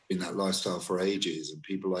people in that lifestyle for ages, and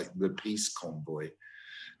people like the Peace Convoy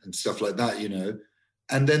and stuff like that, you know.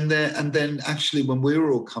 And then actually when we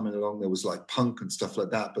were all coming along, there was like punk and stuff like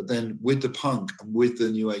that. But then with the punk and with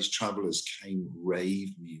the New Age Travelers came rave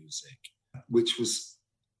music, which was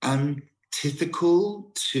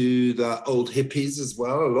antithetical to the old hippies as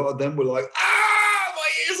well. A lot of them were like, my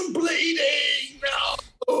ears are bleeding,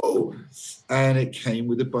 no! And it came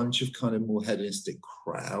with a bunch of kind of more hedonistic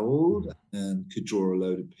crowd and could draw a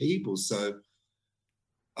load of people. So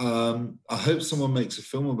I hope someone makes a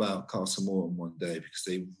film about Castle Morton one day, because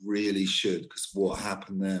they really should, because what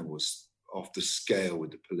happened there was off the scale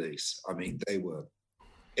with the police. I mean, they were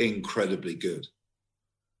incredibly good.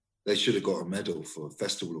 They should have got a medal for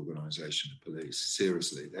festival organisation, the police.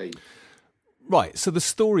 Seriously. Right, so the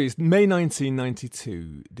story is May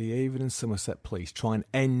 1992, the Avon and Somerset Police try and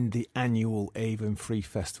end the annual Avon Free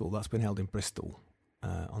Festival. That's been held in Bristol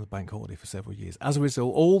on the bank holiday for several years. As a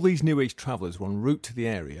result, all these New Age travellers were en route to the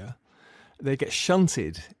area. They get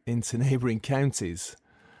shunted into neighbouring counties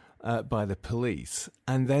by the police,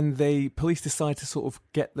 and then the police decide to sort of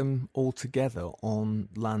get them all together on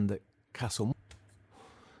land at Castle.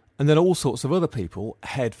 And then all sorts of other people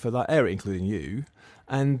head for that area, including you.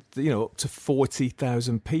 And, up to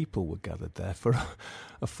 40,000 people were gathered there for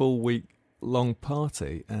a full week-long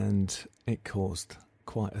party. And it caused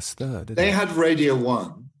quite a stir, didn't it? They had Radio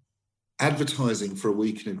 1 advertising for a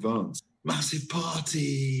week in advance. Massive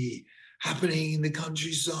party happening in the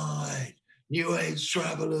countryside. New Age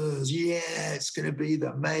travellers. Yeah, it's going to be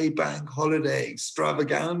the May Bank holiday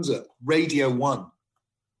extravaganza. Radio 1.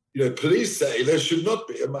 Police say there should not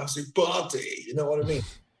be a massive party. You know what I mean?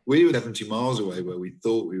 We were 70 miles away where we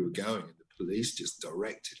thought we were going, and the police just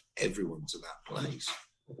directed everyone to that place.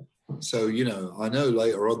 So, I know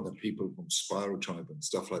later on that people from Spiral Tribe and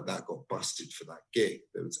stuff like that got busted for that gig.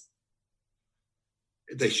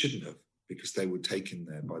 They shouldn't have, because they were taken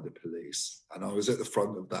there by the police. And I was at the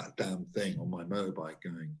front of that damn thing on my motorbike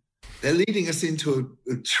going, they're leading us into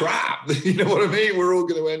a trap. You know what I mean? We're all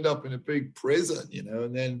going to end up in a big prison,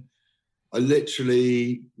 And then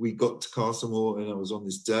we got to Castle Morton, and I was on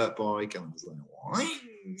this dirt bike, and I was like, what?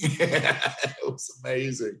 It was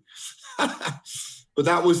amazing. But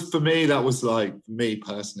that was, for me, like, me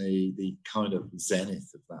personally, the kind of zenith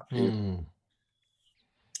of that period.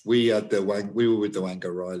 We were with the Wango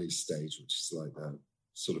Riley stage, which is like a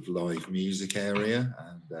sort of live music area,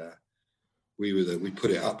 and we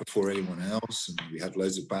put it up before anyone else, and we had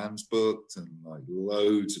loads of bands booked, and like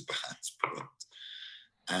loads of bands booked.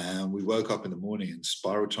 And we woke up in the morning, and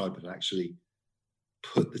Spiral Tribe had actually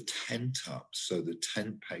put the tent up, so the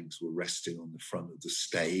tent pegs were resting on the front of the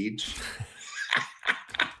stage.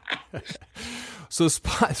 So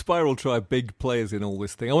Spiral Tribe, big players in all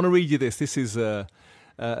this thing. I want to read you this. This is the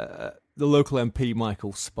local MP,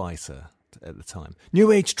 Michael Spicer, at the time.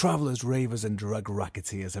 New Age travellers, ravers and drug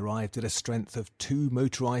racketeers arrived at a strength of 2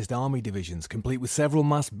 motorised army divisions, complete with several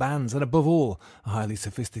massed bands and, above all, a highly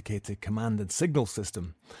sophisticated command and signal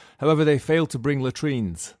system. However, they failed to bring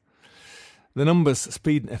latrines. The numbers,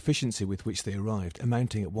 speed and efficiency with which they arrived,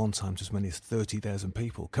 amounting at one time to as many as 30,000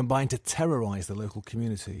 people, combined to terrorise the local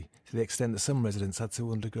community to the extent that some residents had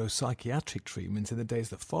to undergo psychiatric treatment in the days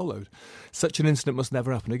that followed. Such an incident must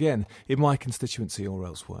never happen again, in my constituency or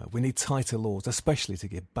elsewhere. We need tighter laws, especially to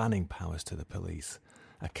give banning powers to the police.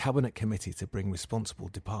 A cabinet committee to bring responsible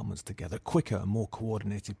departments together, quicker and more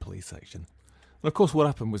coordinated police action. And of course, what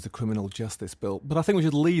happened was the Criminal Justice Bill. But I think we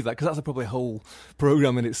should leave that, because that's probably a whole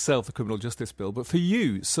programme in itself, the Criminal Justice Bill. But for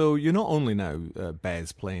you, so you're not only now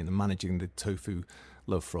Bears playing and managing the Tofu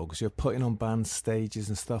Love Frogs, you're putting on bands, stages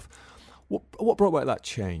and stuff. What brought about that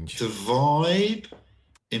change? The vibe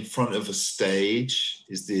in front of a stage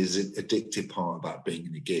is the addictive part about being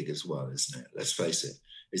in a gig as well, isn't it? Let's face it.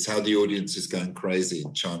 It's how the audience is going crazy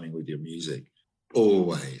and chiming with your music.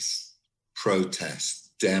 Always.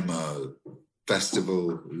 Protest, demo,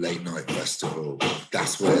 festival, late night festival,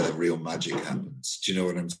 that's where the real magic happens. Do you know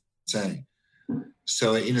what I'm saying?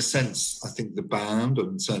 So in a sense, I think the band,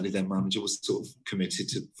 and certainly their manager, was sort of committed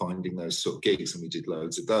to finding those sort of gigs, and we did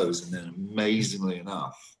loads of those. And then amazingly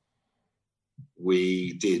enough,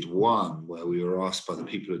 we did one where we were asked by the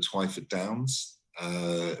people at Twyford Downs,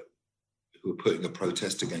 who were putting a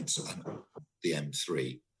protest against the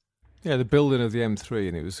M3. Yeah, the building of the M3,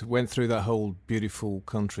 and it went through that whole beautiful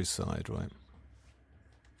countryside, right?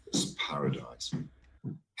 It's paradise.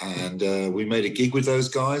 And we made a gig with those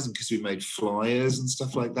guys, and because we made flyers and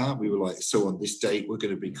stuff like that, we were like, so on this date, we're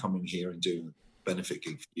going to be coming here and doing a benefit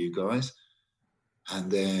gig for you guys.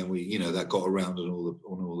 And then we, that got around on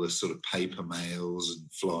all the sort of paper mails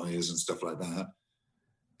and flyers and stuff like that.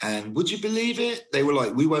 And would you believe it? They were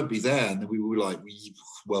like, we won't be there. And then we were like,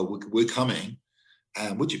 we're coming.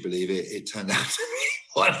 And would you believe it? It turned out to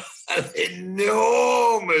be one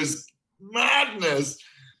enormous madness.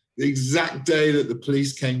 The exact day that the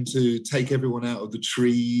police came to take everyone out of the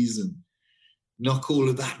trees, and knock all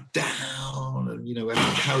of that down, and we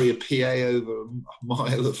had to carry a PA over a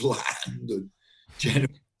mile of land and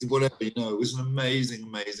generate whatever. It was an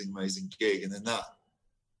amazing gig, and then that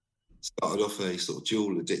started off a sort of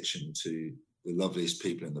dual addiction to the loveliest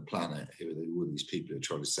people on the planet. Here are all these people who are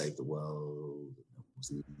trying to save the world.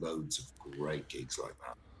 There's loads of great gigs like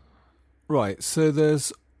that. Right, so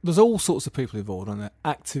there's all sorts of people involved on it,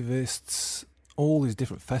 activists, all these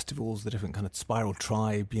different festivals, the different kind of Spiral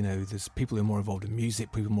Tribe, there's people who are more involved in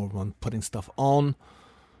music, people more involved in putting stuff on.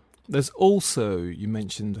 There's also, you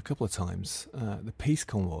mentioned a couple of times, the Peace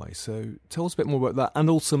Convoy. So tell us a bit more about that, and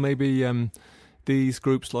also maybe these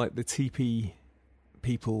groups like the TP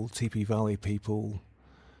people, TP Valley people.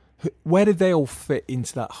 Where did they all fit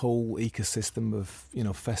into that whole ecosystem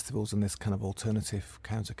of festivals and this kind of alternative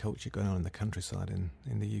counterculture going on in the countryside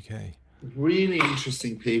in the UK? Really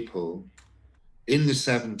interesting people in the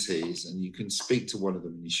 70s, and you can speak to one of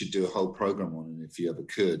them, and you should do a whole program on it if you ever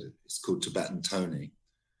could. It's called Tibetan Tony.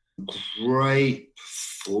 Great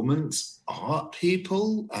performance art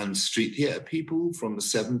people and street theatre people from the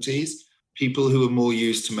 70s, people who were more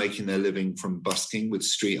used to making their living from busking with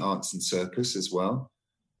street arts and circus as well.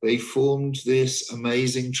 They formed this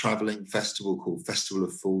amazing travelling festival called Festival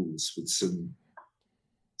of Fools with some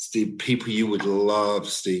people you would love,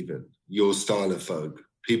 Stephen, your style of folk.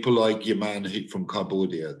 People like your man from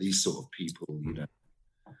Cambodia, these sort of people,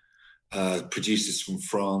 producers from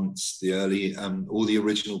France, the early, all the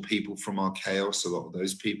original people from Archaeos, a lot of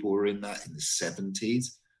those people were in that in the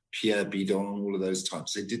 70s. Pierre Bidon, all of those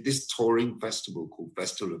types. They did this touring festival called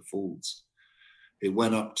Festival of Fools. It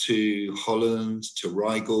went up to Holland, to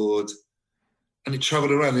Rygord, and it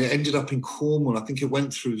travelled around. It ended up in Cornwall. I think it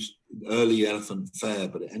went through early Elephant Fair,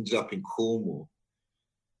 but it ended up in Cornwall.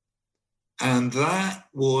 And that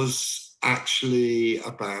was actually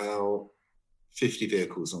about 50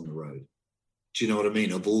 vehicles on the road. Do you know what I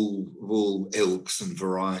mean? Of all ilks and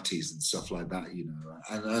varieties and stuff like that,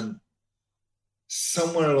 And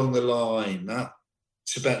somewhere along the line, that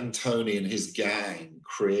Tibetan Tony and his gang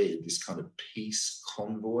created this kind of peace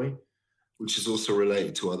convoy, which is also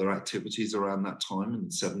related to other activities around that time in the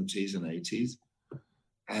 70s and 80s.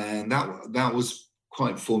 And that was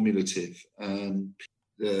quite formulative. And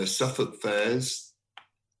the Suffolk fairs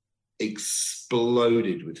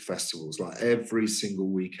exploded with festivals. Like every single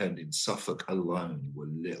weekend in Suffolk alone were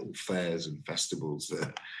little fairs and festivals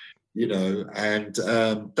that, and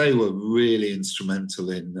they were really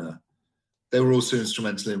instrumental in they were also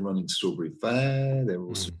instrumental in running Strawberry Fair. They were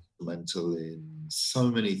also instrumental in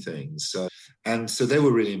so many things. So they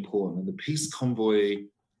were really important. And the Peace Convoy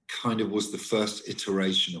kind of was the first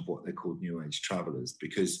iteration of what they called New Age Travelers,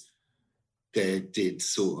 because there did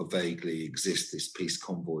sort of vaguely exist this Peace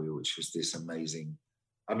Convoy, which was this amazing,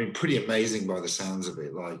 pretty amazing by the sounds of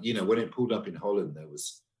it. Like, when it pulled up in Holland, there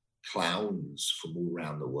was clowns from all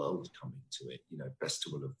around the world coming to it,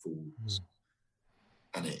 Festival of Fools.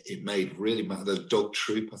 And it made really the dog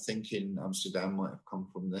troop, I think, in Amsterdam might have come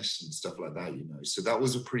from this and stuff like that, So that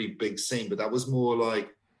was a pretty big scene, but that was more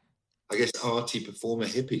like, I guess, arty performer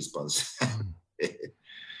hippies by the sound.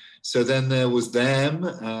 So then there was them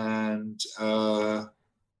and the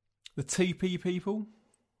TP people.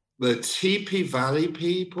 The TP Valley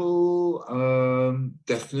people,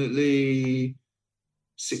 definitely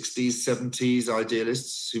 60s, 70s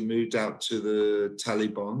idealists who moved out to the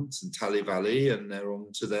Talibans and Tali Valley, and they're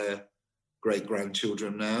on to their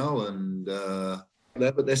great-grandchildren now, and but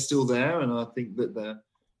they're still there, and I think that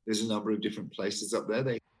there's a number of different places up there.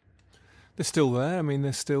 They're still there.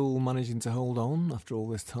 They're still managing to hold on after all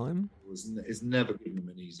this time. It's never given them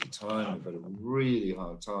an easy time. They've had a really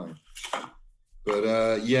hard time.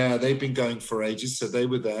 But they've been going for ages, so they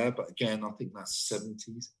were there. But again, I think that's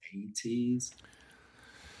 70s, 80s.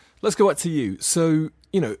 Let's go back to you. So,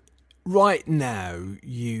 right now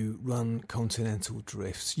you run Continental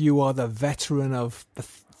Drifts. You are the veteran of the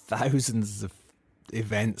thousands of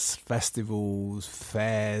events, festivals,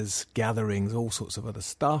 fairs, gatherings, all sorts of other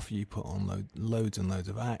stuff. You put on loads and loads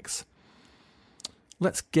of acts.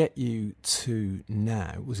 Let's get you to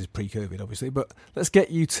now. This is pre-COVID, obviously, but let's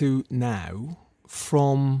get you to now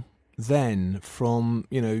from Tofu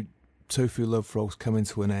Love Frogs coming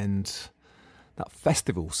to an end, that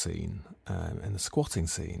festival scene and the squatting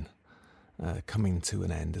scene coming to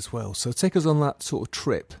an end as well. So take us on that sort of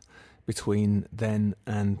trip between then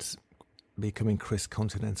and becoming Chris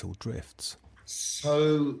Continental Drifts.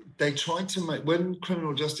 So they tried to make, when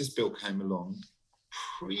Criminal Justice Bill came along,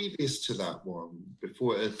 previous to that one,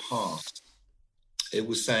 before it had passed, it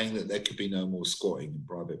was saying that there could be no more squatting in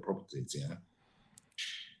private properties,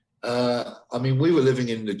 I mean, we were living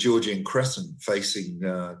in the Georgian Crescent facing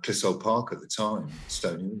Clissold Park at the time,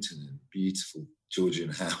 Stone Newington, in beautiful Georgian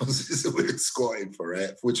houses that we had squatted for,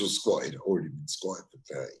 which was squatted, already been squatted for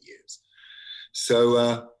 30 years.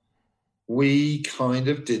 So we kind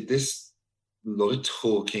of did this, a lot of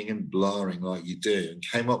talking and blaring like you do, and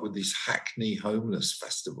came up with this Hackney Homeless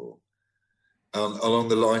Festival along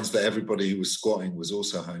the lines that everybody who was squatting was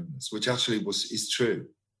also homeless, which actually is true,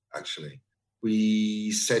 actually.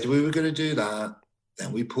 We said we were going to do that.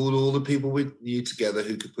 Then we pulled all the people we knew together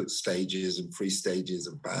who could put stages and free stages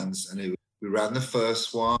and bands. And we ran the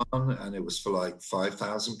first one, and it was for like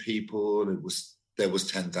 5,000 people. And there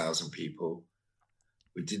was 10,000 people.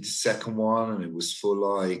 We did the second one, and it was for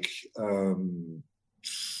like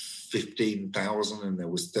 15,000, and there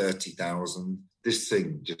was 30,000. This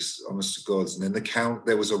thing, just honest to God. And then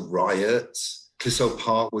there was a riot. Clissold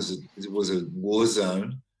Park was a war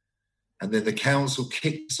zone. And then the council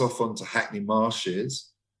kicked us off onto Hackney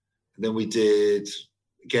Marshes. And then we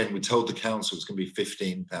told the council it was going to be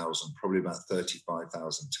 15,000, probably about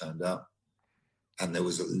 35,000 turned up. And there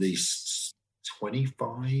was at least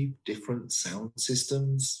 25 different sound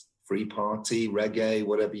systems, free party, reggae,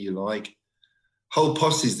 whatever you like. Whole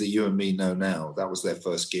posses that you and me know now, that was their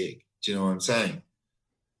first gig. Do you know what I'm saying?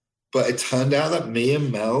 But it turned out that me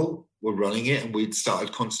and Mel were running it, and we'd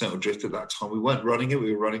started Continental Drift at that time. We weren't running it,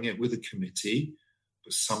 we were running it with a committee,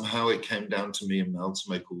 but somehow it came down to me and Mel to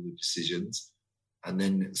make all the decisions. And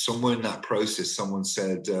then somewhere in that process, someone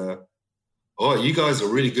said, oh, you guys are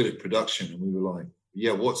really good at production. And we were like,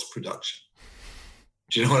 yeah, what's production?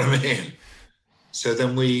 Do you know what I mean? So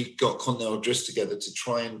then we got Continental Drift together to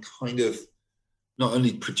try and kind of not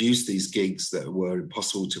only produce these gigs that were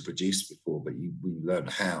impossible to produce before, but we learned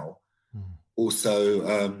how.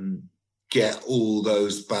 Also get all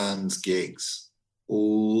those bands gigs,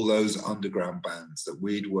 all those underground bands that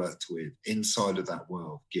we'd worked with inside of that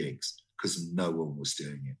world gigs, because no one was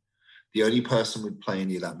doing it. The only person who'd play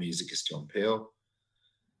any of that music is John Peel.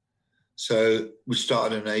 So we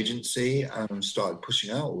started an agency and started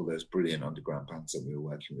pushing out all those brilliant underground bands that we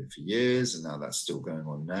were working with for years, and now that's still going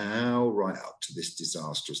on now, right up to this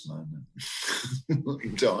disastrous moment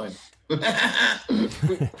in time.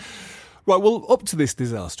 Right, well, up to this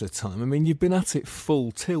disastrous time, I mean, you've been at it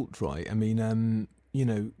full tilt, right? I mean,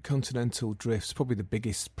 Continental Drift's probably the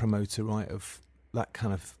biggest promoter, right, of that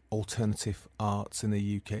kind of alternative arts in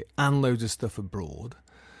the UK, and loads of stuff abroad.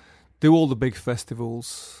 Do all the big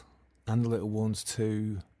festivals and the little ones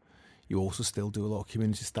too. You also still do a lot of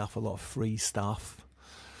community stuff, a lot of free stuff.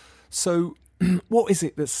 So what is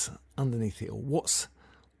it that's underneath it all? What's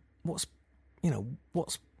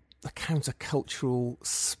the countercultural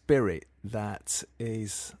spirit that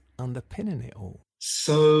is underpinning it all?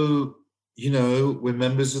 So, we're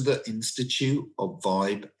members of the Institute of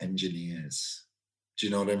Vibe Engineers. Do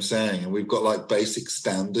you know what I'm saying? And we've got like basic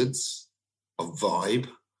standards of vibe,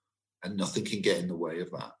 and nothing can get in the way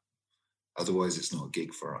of that. Otherwise, it's not a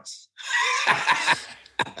gig for us. Yeah,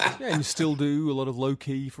 and you still do a lot of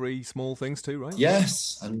low-key, free, small things too, right?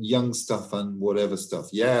 Yes, and young stuff and whatever stuff.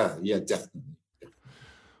 Yeah, definitely.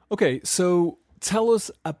 Okay, so tell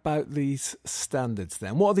us about these standards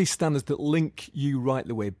then. What are these standards that link you right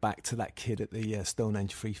the way back to that kid at the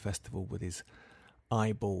Stonehenge Free Festival with his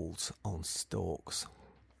eyeballs on stalks?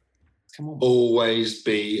 Come on. Always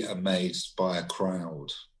be amazed by a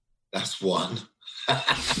crowd. That's one.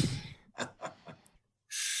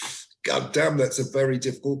 God damn, that's a very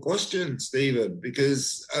difficult question, Stephen,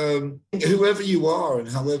 because whoever you are and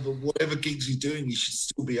whatever gigs you're doing, you should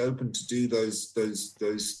still be open to do those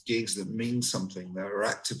gigs that mean something, that are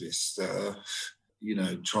activists, that are,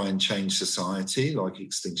 try and change society, like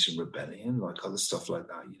Extinction Rebellion, like other stuff like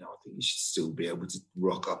that. I think you should still be able to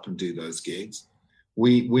rock up and do those gigs.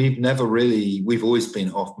 We've always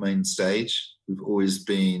been off main stage. We've always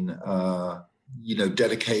been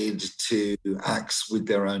dedicated to acts with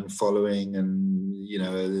their own following, and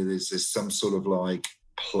there's some sort of like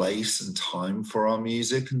place and time for our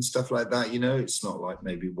music and stuff like that. It's not like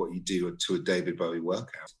maybe what you do to a David Bowie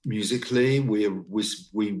workout. Musically,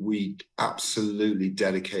 we absolutely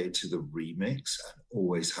dedicated to the remix and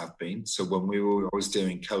always have been. So when we were always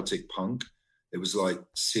doing Celtic punk, it was like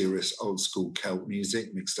serious old school Celt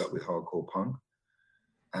music mixed up with hardcore punk.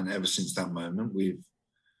 And ever since that moment,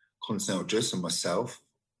 Continental Drift and myself,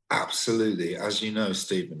 absolutely, as you know,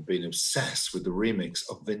 Stephen, been obsessed with the remix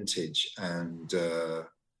of vintage and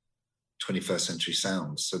 21st century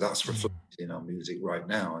sounds. So that's reflected in our music right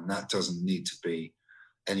now. And that doesn't need to be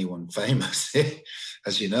anyone famous.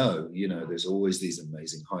 As you know, there's always these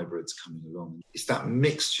amazing hybrids coming along. It's that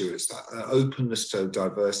mixture, it's that openness to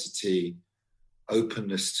diversity,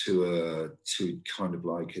 openness to kind of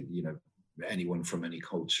like, you know, anyone from any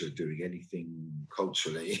culture doing anything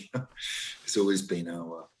culturally. It's always been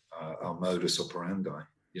our modus operandi,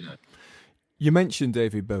 you know. You mentioned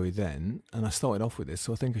David Bowie then, and I started off with this,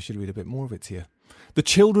 so I think I should read a bit more of it to you. The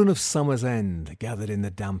children of summer's end gathered in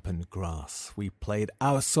the dampened grass. We played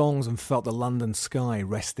our songs and felt the London sky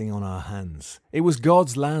resting on our hands. It was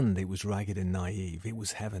God's land, it was ragged and naive, it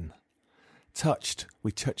was heaven. Touched,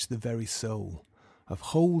 we touched the very soul of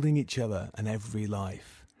holding each other and every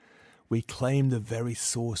life. We claimed the very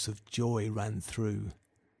source of joy ran through.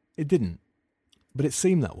 It didn't, but it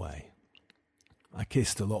seemed that way. I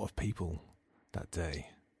kissed a lot of people that day.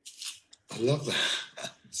 I love that.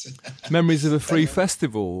 Memories of a free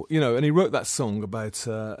festival, you know, and he wrote that song about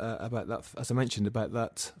that, as I mentioned, about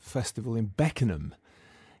that festival in Beckenham,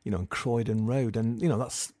 you know, on Croydon Road, and you know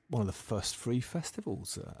that's one of the first free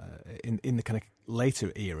festivals in the kind of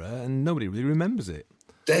later era, and nobody really remembers it.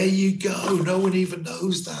 There you go. No one even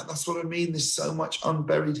knows that. That's what I mean. There's so much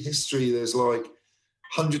unburied history. There's like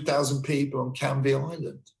 100,000 people on Canvey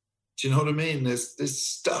Island. Do you know what I mean? There's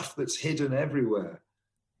stuff that's hidden everywhere.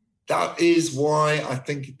 That is why I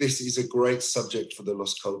think this is a great subject for the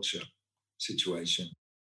lost culture situation.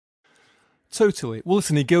 Totally. Well,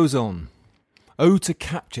 listen, he goes on. Oh, to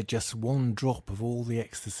capture just one drop of all the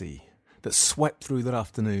ecstasy that swept through that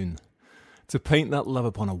afternoon, to paint that love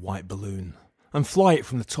upon a white balloon, and fly it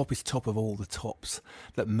from the toppest top of all the tops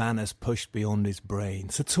that man has pushed beyond his brain.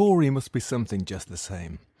 Satori must be something just the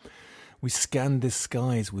same. We scanned the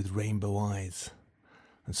skies with rainbow eyes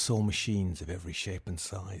and saw machines of every shape and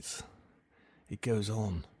size. It goes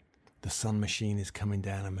on. The sun machine is coming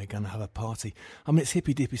down and we're going to have a party. I mean, it's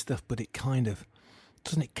hippy-dippy stuff, but it kind of,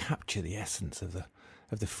 doesn't it capture the essence of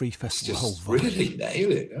the free festival? Just whole vibe? really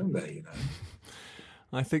nail it, don't they, you know?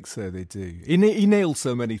 I think so, they do. He nailed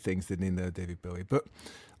so many things, didn't he, though, David Bowie? But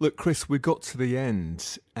look, Chris, we got to the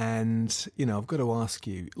end, and, you know, I've got to ask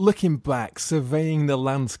you, looking back, surveying the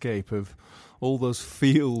landscape of all those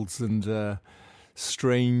fields and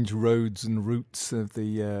strange roads and routes of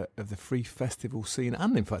the free festival scene,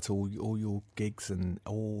 and in fact all your gigs and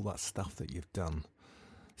all that stuff that you've done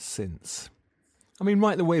since. I mean,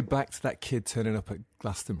 right the way back to that kid turning up at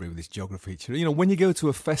Glastonbury with his geography teacher. You know, when you go to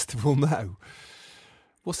a festival now,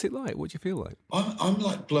 what's it like? What do you feel like? I'm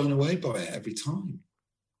like blown away by it every time.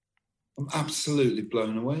 I'm absolutely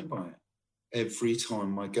blown away by it every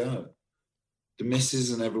time I go. The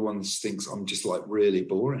missus and everyone thinks I'm just like really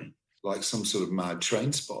boring, like some sort of mad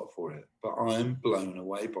train spot for it. But I'm blown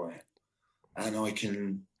away by it. And I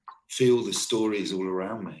can feel the stories all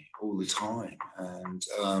around me all the time. And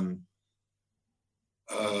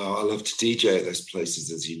I love to DJ at those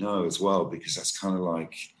places, as you know, as well, because that's kind of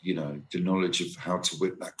like, you know, the knowledge of how to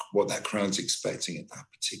whip that, what that crowd's expecting at that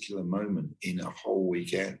particular moment in a whole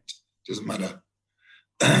weekend. Doesn't matter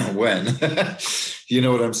when. You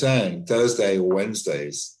know what I'm saying? Thursday or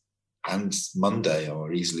Wednesdays and Monday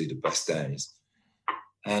are easily the best days.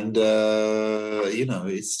 And, you know,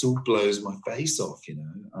 it still blows my face off, you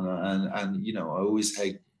know. And you know, I always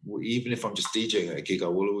hate, even if I'm just DJing at a gig, I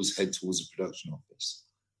will always head towards the production office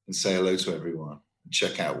and say hello to everyone and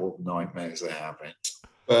check out what nightmares they're having.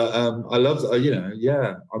 But I love that, you know,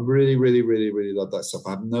 yeah, I really, really, really, really love that stuff.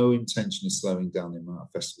 I have no intention of slowing down the amount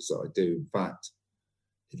of festivals that I do. In fact,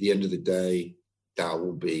 at the end of the day, that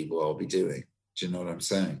will be what I'll be doing. Do you know what I'm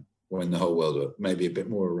saying? When the whole world, maybe a bit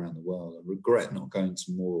more around the world. I regret not going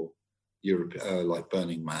to more Europe, like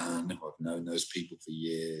Burning Man. I've known those people for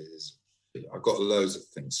years. I've got loads of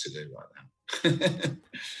things to do right now.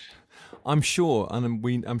 I'm sure, and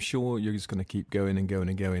I'm sure you're just going to keep going and going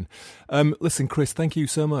and going. Listen, Chris, thank you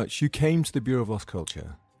so much. You came to the Bureau of Lost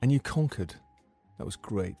Culture and you conquered. That was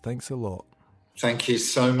great. Thanks a lot. Thank you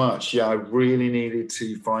so much. Yeah, I really needed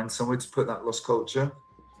to find somewhere to put that lost culture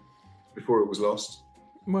before it was lost.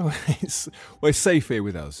 Well, it's safe here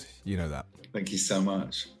with us. You know that. Thank you so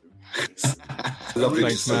much. Lovely.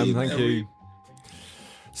 Thanks, man. Thank you.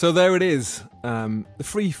 So there it is. The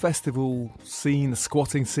free festival scene, the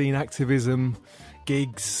squatting scene, activism,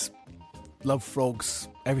 gigs, Love Frogs,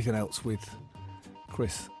 everything else with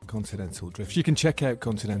Chris Continental Drifts. You can check out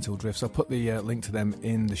Continental Drifts. I'll put the link to them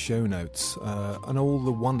in the show notes, and all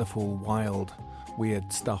the wonderful, wild,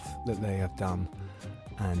 weird stuff that they have done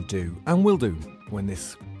and do and will do when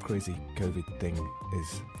this crazy COVID thing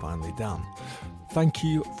is finally done. Thank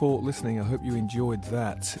you for listening. I hope you enjoyed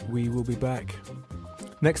that. We will be back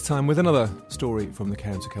next time with another story from the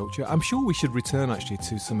counterculture. I'm sure we should return actually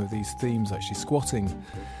to some of these themes, actually squatting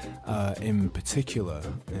in particular.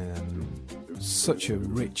 Such a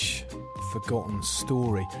rich, forgotten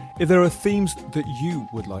story. If there are themes that you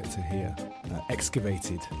would like to hear,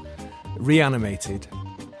 excavated, reanimated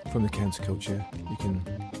from the counterculture, you can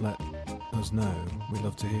let us know. We'd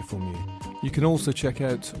love to hear from you. You can also check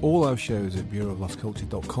out all our shows at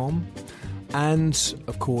bureauoflostculture.com and,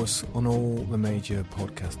 of course, on all the major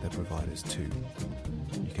podcast providers too.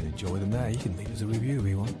 You can enjoy them there. You can leave us a review if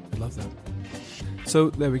you want. We'd love that. So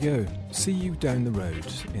there we go. See you down the road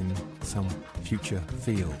in some future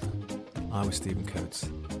field. I was Stephen Coates.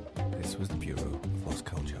 This was the Bureau of Lost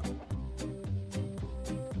Culture.